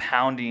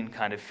compounding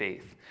kind of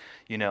faith.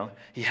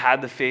 He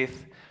had the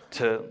faith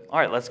to, all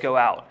right, let's go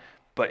out.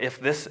 But if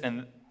this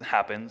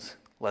happens,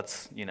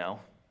 let's,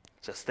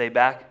 just stay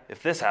back.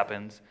 If this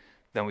happens,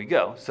 then we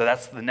go. So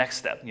that's the next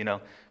step.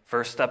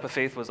 First step of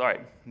faith was, all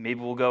right, maybe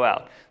we'll go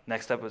out.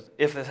 Next step was,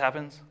 if this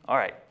happens, all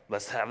right,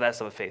 let's have that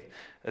step of faith.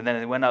 And then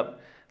they went up,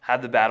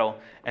 had the battle,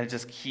 and it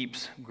just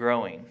keeps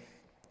growing.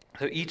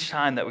 So each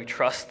time that we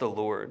trust the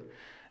Lord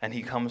and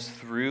he comes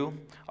through,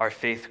 our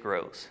faith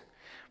grows.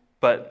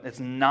 But it's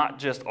not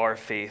just our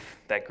faith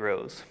that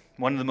grows.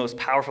 One of the most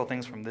powerful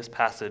things from this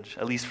passage,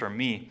 at least for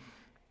me,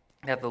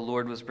 that the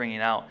Lord was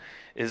bringing out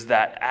is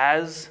that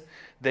as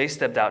they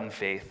stepped out in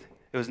faith,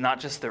 it was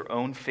not just their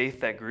own faith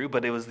that grew,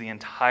 but it was the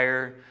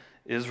entire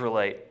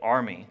Israelite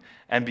army.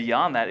 And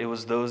beyond that, it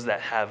was those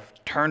that have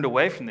turned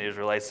away from the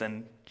Israelites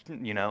and,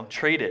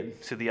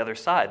 traded to the other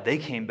side. They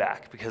came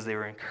back because they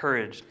were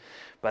encouraged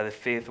by the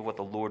faith of what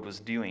the Lord was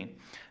doing.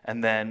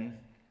 And then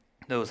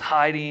those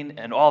hiding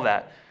and all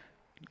that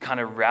kind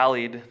of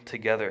rallied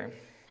together.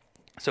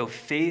 So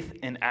faith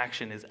in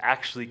action is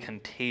actually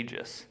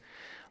contagious.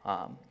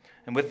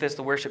 And with this,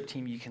 the worship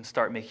team, you can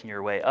start making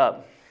your way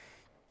up.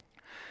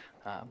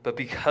 But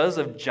because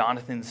of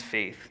Jonathan's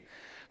faith,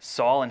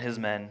 Saul and his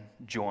men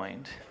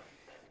joined.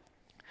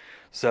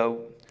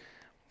 So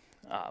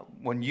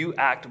when you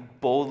act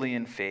boldly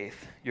in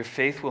faith, your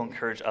faith will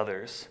encourage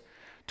others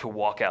to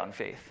walk out in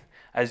faith.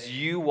 As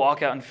you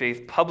walk out in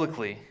faith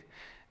publicly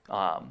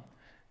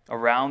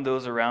around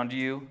those around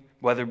you,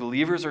 whether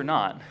believers or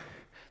not,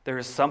 there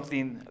is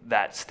something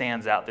that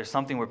stands out. There's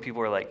something where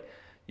people are like,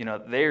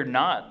 they're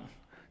not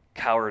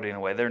coward in a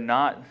way. They're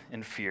not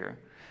in fear.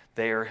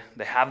 They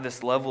have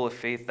this level of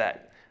faith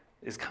that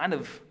is kind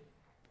of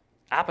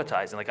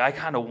appetizing. Like, I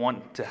kind of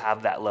want to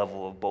have that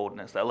level of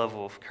boldness, that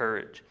level of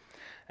courage.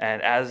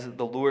 And as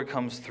the Lord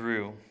comes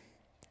through,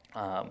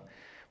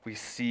 we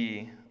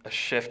see a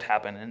shift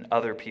happen in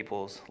other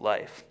people's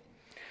life.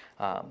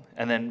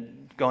 And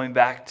then going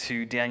back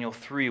to Daniel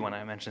 3, when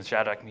I mentioned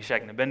Shadrach,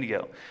 Meshach, and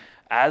Abednego,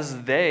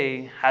 as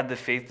they had the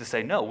faith to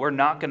say, no, we're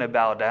not going to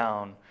bow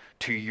down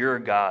to your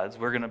gods.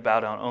 We're going to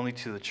bow down only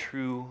to the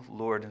true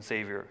Lord and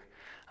Savior.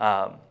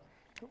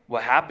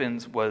 What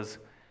happens was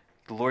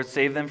the Lord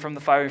saved them from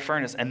the fiery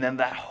furnace, and then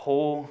that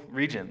whole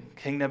region,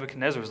 King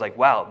Nebuchadnezzar was like,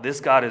 wow,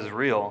 this God is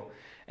real.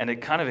 And it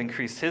kind of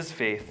increased his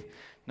faith,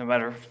 no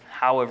matter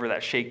however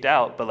that shaked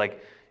out. But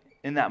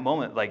in that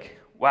moment,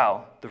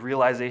 wow, the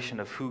realization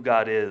of who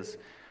God is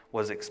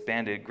was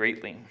expanded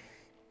greatly. And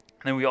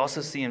then we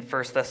also see in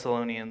 1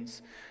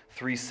 Thessalonians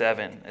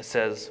 3:7, it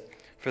says,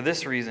 "For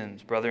this reason,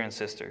 brothers and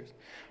sisters,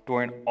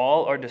 during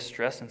all our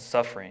distress and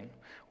suffering,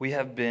 we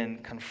have been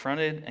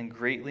comforted and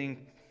greatly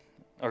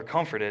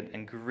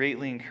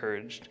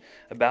encouraged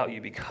about you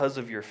because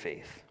of your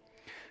faith,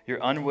 your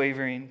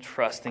unwavering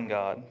trust in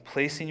God,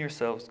 placing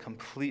yourselves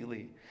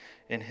completely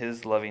in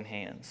his loving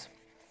hands."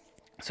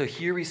 So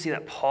here we see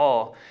that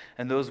Paul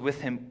and those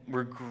with him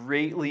were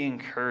greatly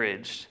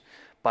encouraged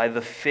by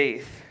the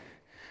faith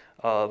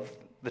of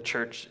the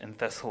church in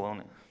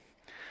Thessalonica.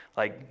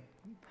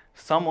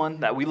 Someone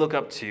that we look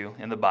up to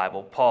in the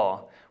Bible,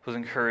 Paul, was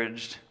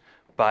encouraged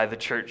by the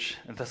church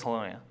in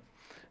Thessalonica.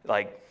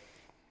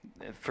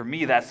 For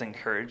me, that's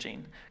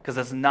encouraging, because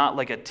it's not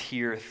like a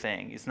tier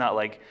thing. It's not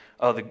like,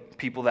 the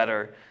people that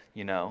are,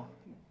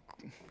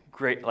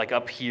 great,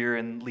 up here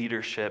in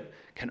leadership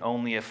can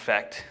only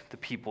affect the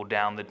people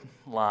down the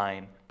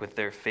line with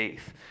their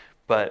faith.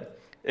 But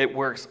it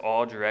works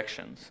all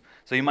directions.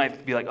 So you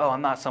might be like,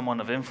 I'm not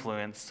someone of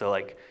influence, so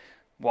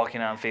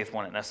walking out in faith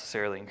won't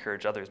necessarily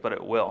encourage others, but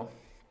it will.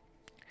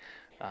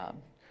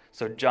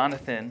 So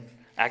Jonathan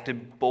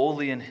acted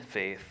boldly in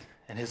faith,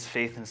 and his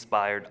faith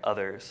inspired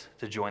others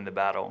to join the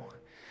battle.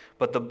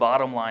 But the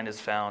bottom line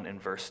is found in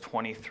verse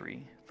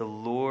 23. The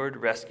Lord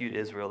rescued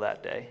Israel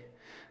that day.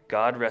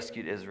 God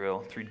rescued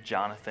Israel through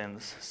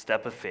Jonathan's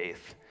step of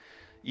faith,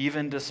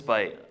 even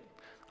despite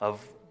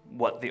of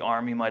what the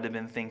army might have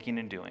been thinking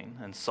and doing,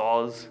 and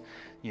Saul's,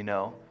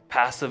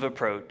 passive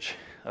approach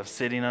of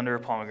sitting under a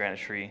pomegranate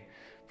tree.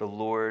 The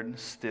Lord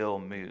still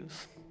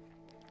moves.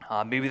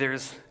 Maybe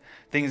there's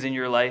things in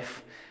your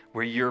life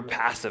where you're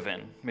passive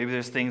in. Maybe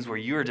there's things where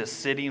you are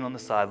just sitting on the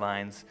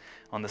sidelines,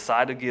 on the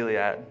side of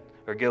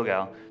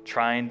Gilgal,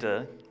 trying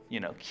to,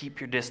 keep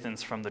your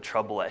distance from the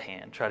trouble at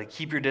hand. Try to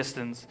keep your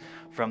distance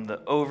from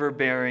the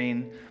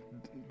overbearing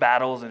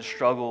battles and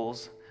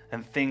struggles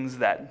and things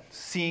that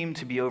seem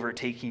to be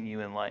overtaking you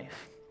in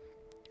life.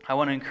 I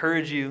want to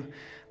encourage you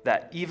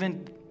that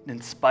even in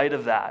spite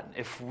of that,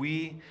 if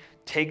we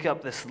take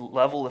up this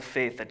level of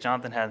faith that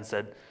Jonathan had and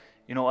said,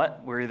 you know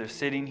what, we're either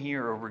sitting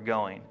here or we're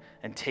going,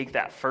 and take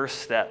that first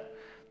step,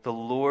 the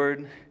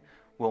Lord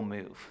will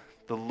move.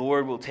 The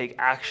Lord will take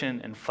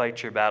action and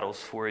fight your battles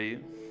for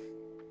you.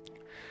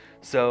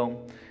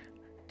 So,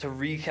 to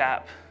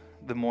recap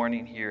the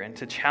morning here and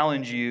to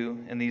challenge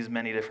you in these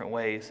many different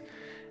ways,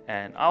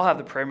 and I'll have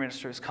the prayer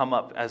ministers come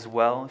up as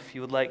well if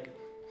you would like.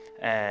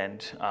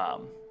 And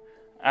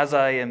as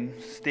I am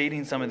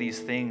stating some of these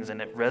things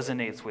and it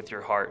resonates with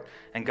your heart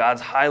and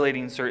God's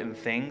highlighting certain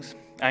things,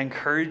 I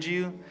encourage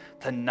you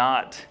to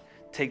not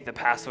take the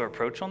passive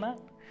approach on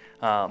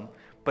that,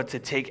 but to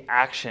take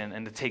action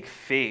and to take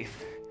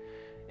faith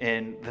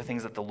in the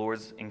things that the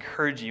Lord's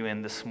encouraged you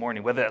in this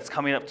morning, whether that's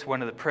coming up to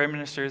one of the prayer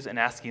ministers and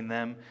asking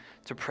them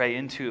to pray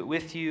into it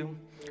with you.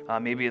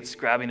 Maybe it's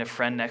grabbing a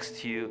friend next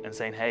to you and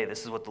saying, hey,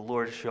 this is what the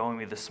Lord is showing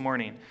me this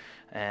morning,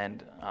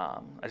 and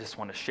I just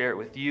want to share it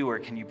with you, or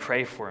can you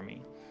pray for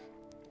me?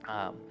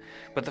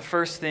 But the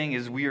first thing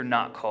is, we are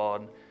not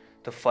called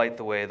to fight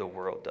the way the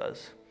world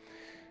does.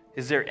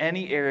 Is there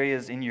any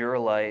areas in your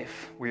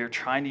life where you're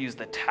trying to use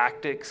the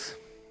tactics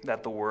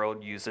that the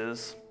world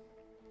uses?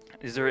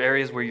 Is there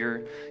areas where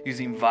you're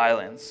using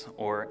violence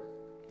or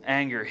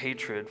anger,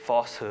 hatred,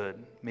 falsehood?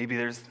 Maybe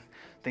there's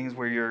things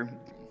where you're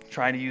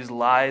trying to use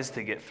lies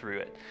to get through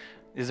it.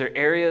 Is there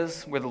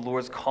areas where the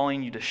Lord's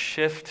calling you to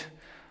shift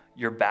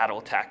your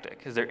battle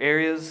tactic? Is there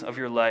areas of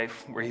your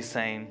life where he's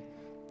saying,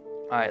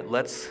 all right,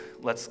 let's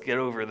get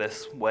over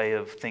this way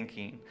of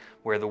thinking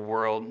where the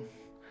world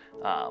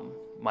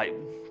might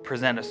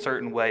present a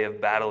certain way of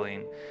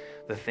battling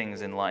the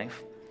things in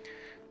life?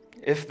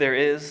 If there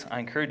is, I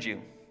encourage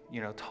you,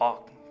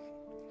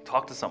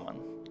 talk to someone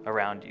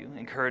around you.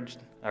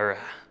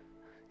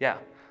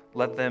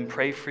 Let them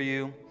pray for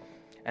you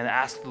and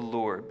ask the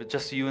Lord, but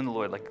just you and the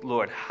Lord, like,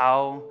 Lord,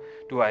 how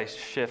do I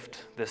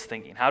shift this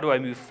thinking? How do I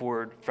move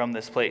forward from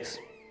this place?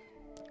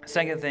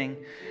 Second thing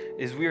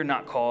is we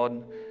are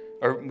called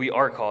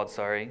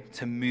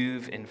to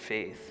move in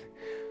faith.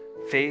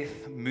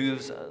 Faith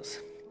moves us.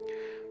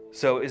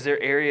 So is there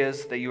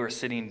areas that you are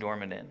sitting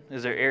dormant in?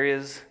 Is there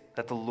areas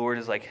that the Lord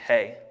is like,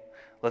 hey,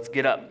 let's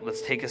get up,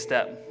 let's take a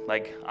step.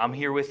 Like, I'm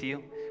here with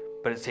you,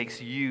 but it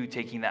takes you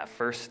taking that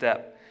first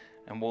step,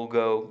 and we'll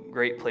go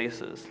great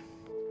places.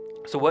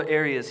 So what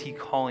area is he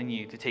calling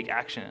you to take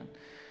action in?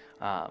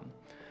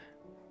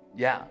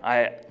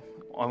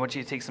 I want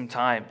you to take some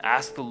time,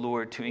 ask the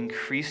Lord to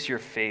increase your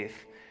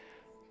faith,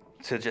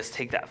 to just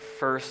take that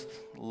first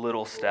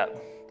little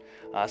step.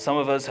 Some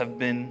of us have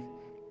been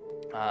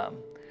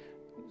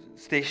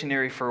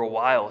stationary for a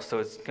while, so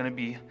it's going to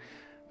be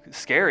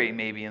scary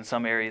maybe in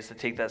some areas to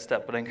take that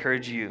step, but I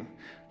encourage you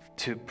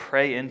to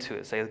pray into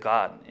it. Say,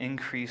 God,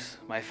 increase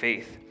my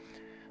faith.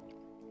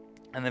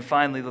 And then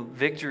finally, the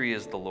victory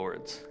is the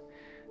Lord's.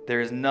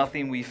 There is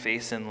nothing we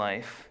face in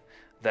life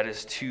that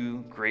is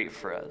too great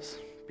for us,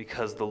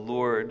 because the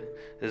Lord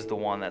is the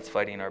one that's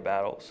fighting our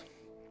battles.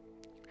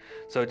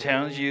 So I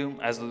challenge you,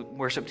 as the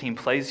worship team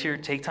plays here,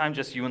 take time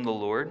just you and the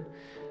Lord.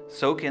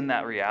 Soak in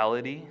that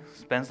reality.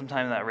 Spend some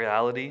time in that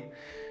reality.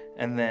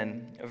 And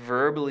then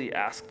verbally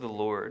ask the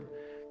Lord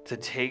to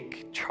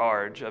take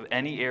charge of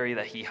any area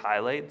that he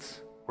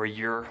highlights where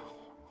you're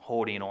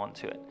holding on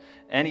to it.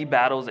 Any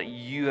battles that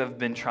you have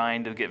been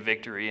trying to get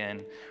victory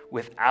in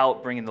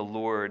without bringing the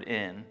Lord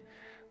in,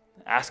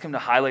 ask him to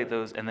highlight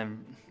those, and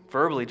then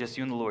verbally, just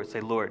you and the Lord,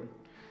 say, Lord,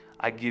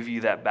 I give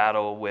you that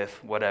battle with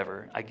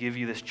whatever. I give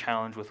you this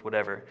challenge with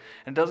whatever.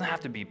 And it doesn't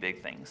have to be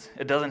big things.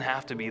 It doesn't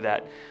have to be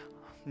that,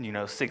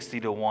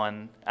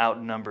 60-1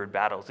 outnumbered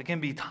battles. It can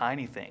be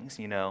tiny things,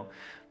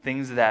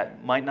 things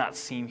that might not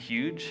seem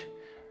huge,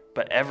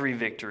 but every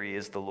victory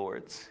is the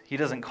Lord's. He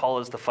doesn't call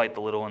us to fight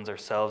the little ones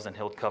ourselves, and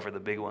he'll cover the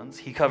big ones.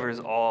 He covers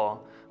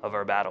all of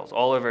our battles,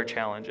 all of our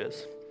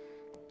challenges.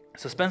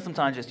 So spend some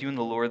time just you and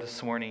the Lord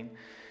this morning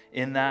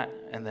in that,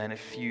 and then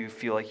if you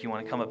feel like you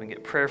want to come up and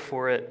get prayer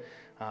for it,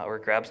 or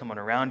grab someone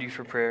around you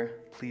for prayer,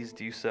 please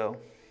do so.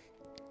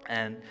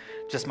 And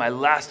just my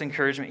last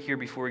encouragement here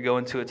before we go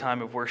into a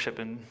time of worship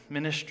and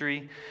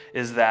ministry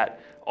is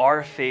that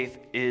our faith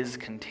is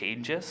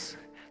contagious.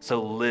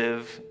 So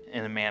live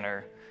in a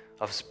manner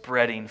of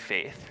spreading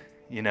faith,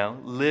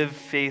 live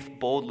faith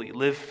boldly,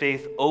 live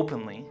faith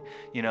openly,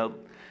 in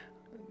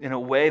a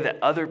way that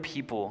other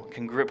people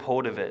can grip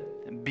hold of it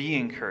and be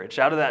encouraged.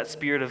 Out of that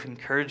spirit of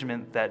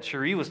encouragement that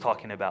Cherie was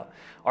talking about,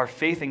 our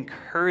faith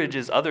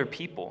encourages other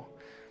people.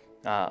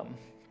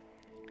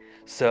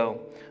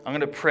 So I'm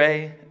going to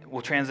pray.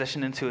 We'll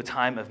transition into a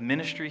time of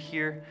ministry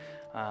here.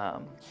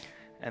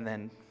 And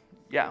then,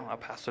 I'll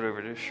pass it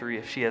over to Cherie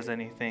if she has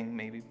anything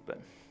maybe, but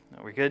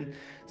no, we're good.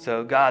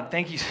 So God,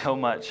 thank you so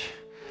much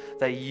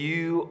that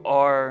you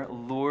are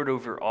Lord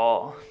over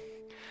all,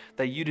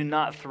 that you do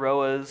not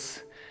throw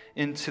us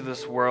into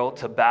this world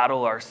to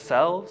battle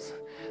ourselves,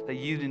 that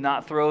you do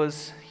not throw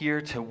us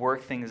here to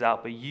work things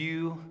out, but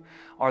you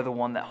are the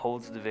one that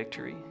holds the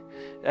victory.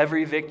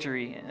 Every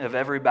victory of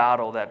every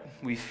battle that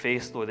we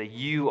face, Lord, that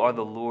you are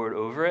the Lord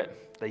over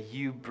it, that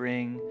you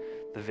bring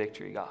the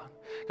victory, God.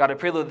 God, I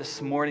pray, Lord,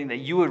 this morning that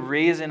you would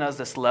raise in us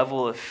this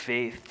level of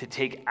faith to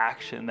take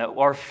action, that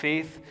our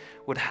faith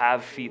would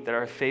have feet, that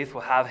our faith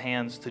will have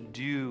hands to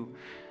do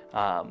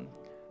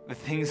the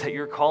things that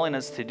you're calling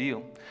us to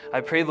do.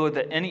 I pray, Lord,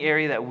 that any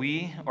area that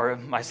we, or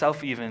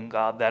myself even,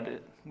 God, that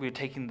we're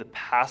taking the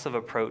passive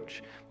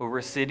approach, where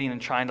we're sitting and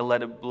trying to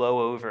let it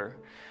blow over,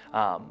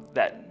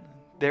 that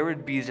there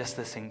would be just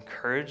this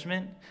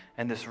encouragement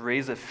and this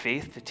raise of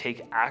faith to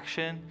take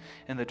action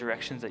in the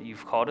directions that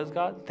you've called us,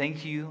 God.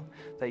 Thank you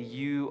that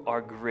you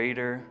are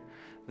greater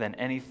than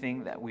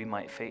anything that we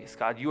might face.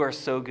 God, you are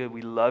so good.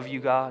 We love you,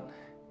 God.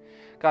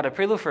 God, I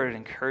pray, Lord, for an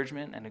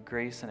encouragement and a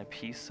grace and a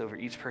peace over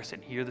each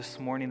person here this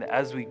morning, that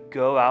as we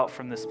go out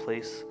from this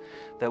place,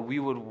 that we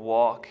would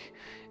walk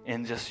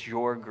in just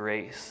your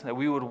grace, that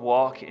we would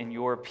walk in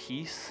your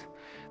peace,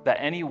 that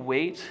any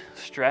weight,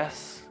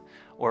 stress,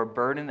 or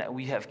burden that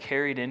we have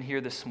carried in here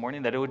this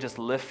morning, that it would just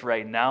lift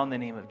right now in the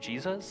name of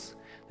Jesus,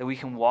 that we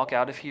can walk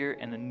out of here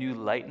in a new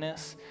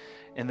lightness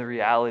in the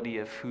reality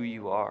of who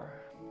you are.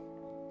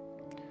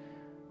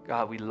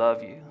 God, we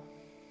love you.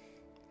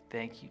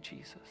 Thank you,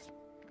 Jesus.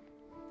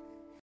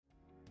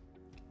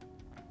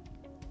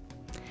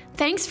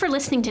 Thanks for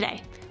listening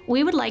today.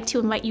 We would like to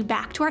invite you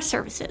back to our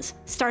services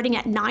starting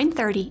at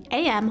 9:30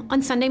 a.m.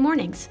 on Sunday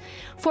mornings.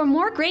 For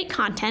more great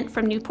content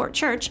from Newport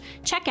Church,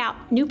 check out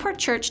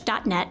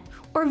newportchurch.net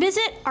or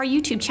visit our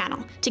YouTube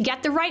channel. To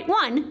get the right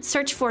one,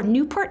 search for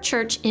Newport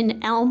Church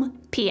in Elm,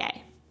 PA.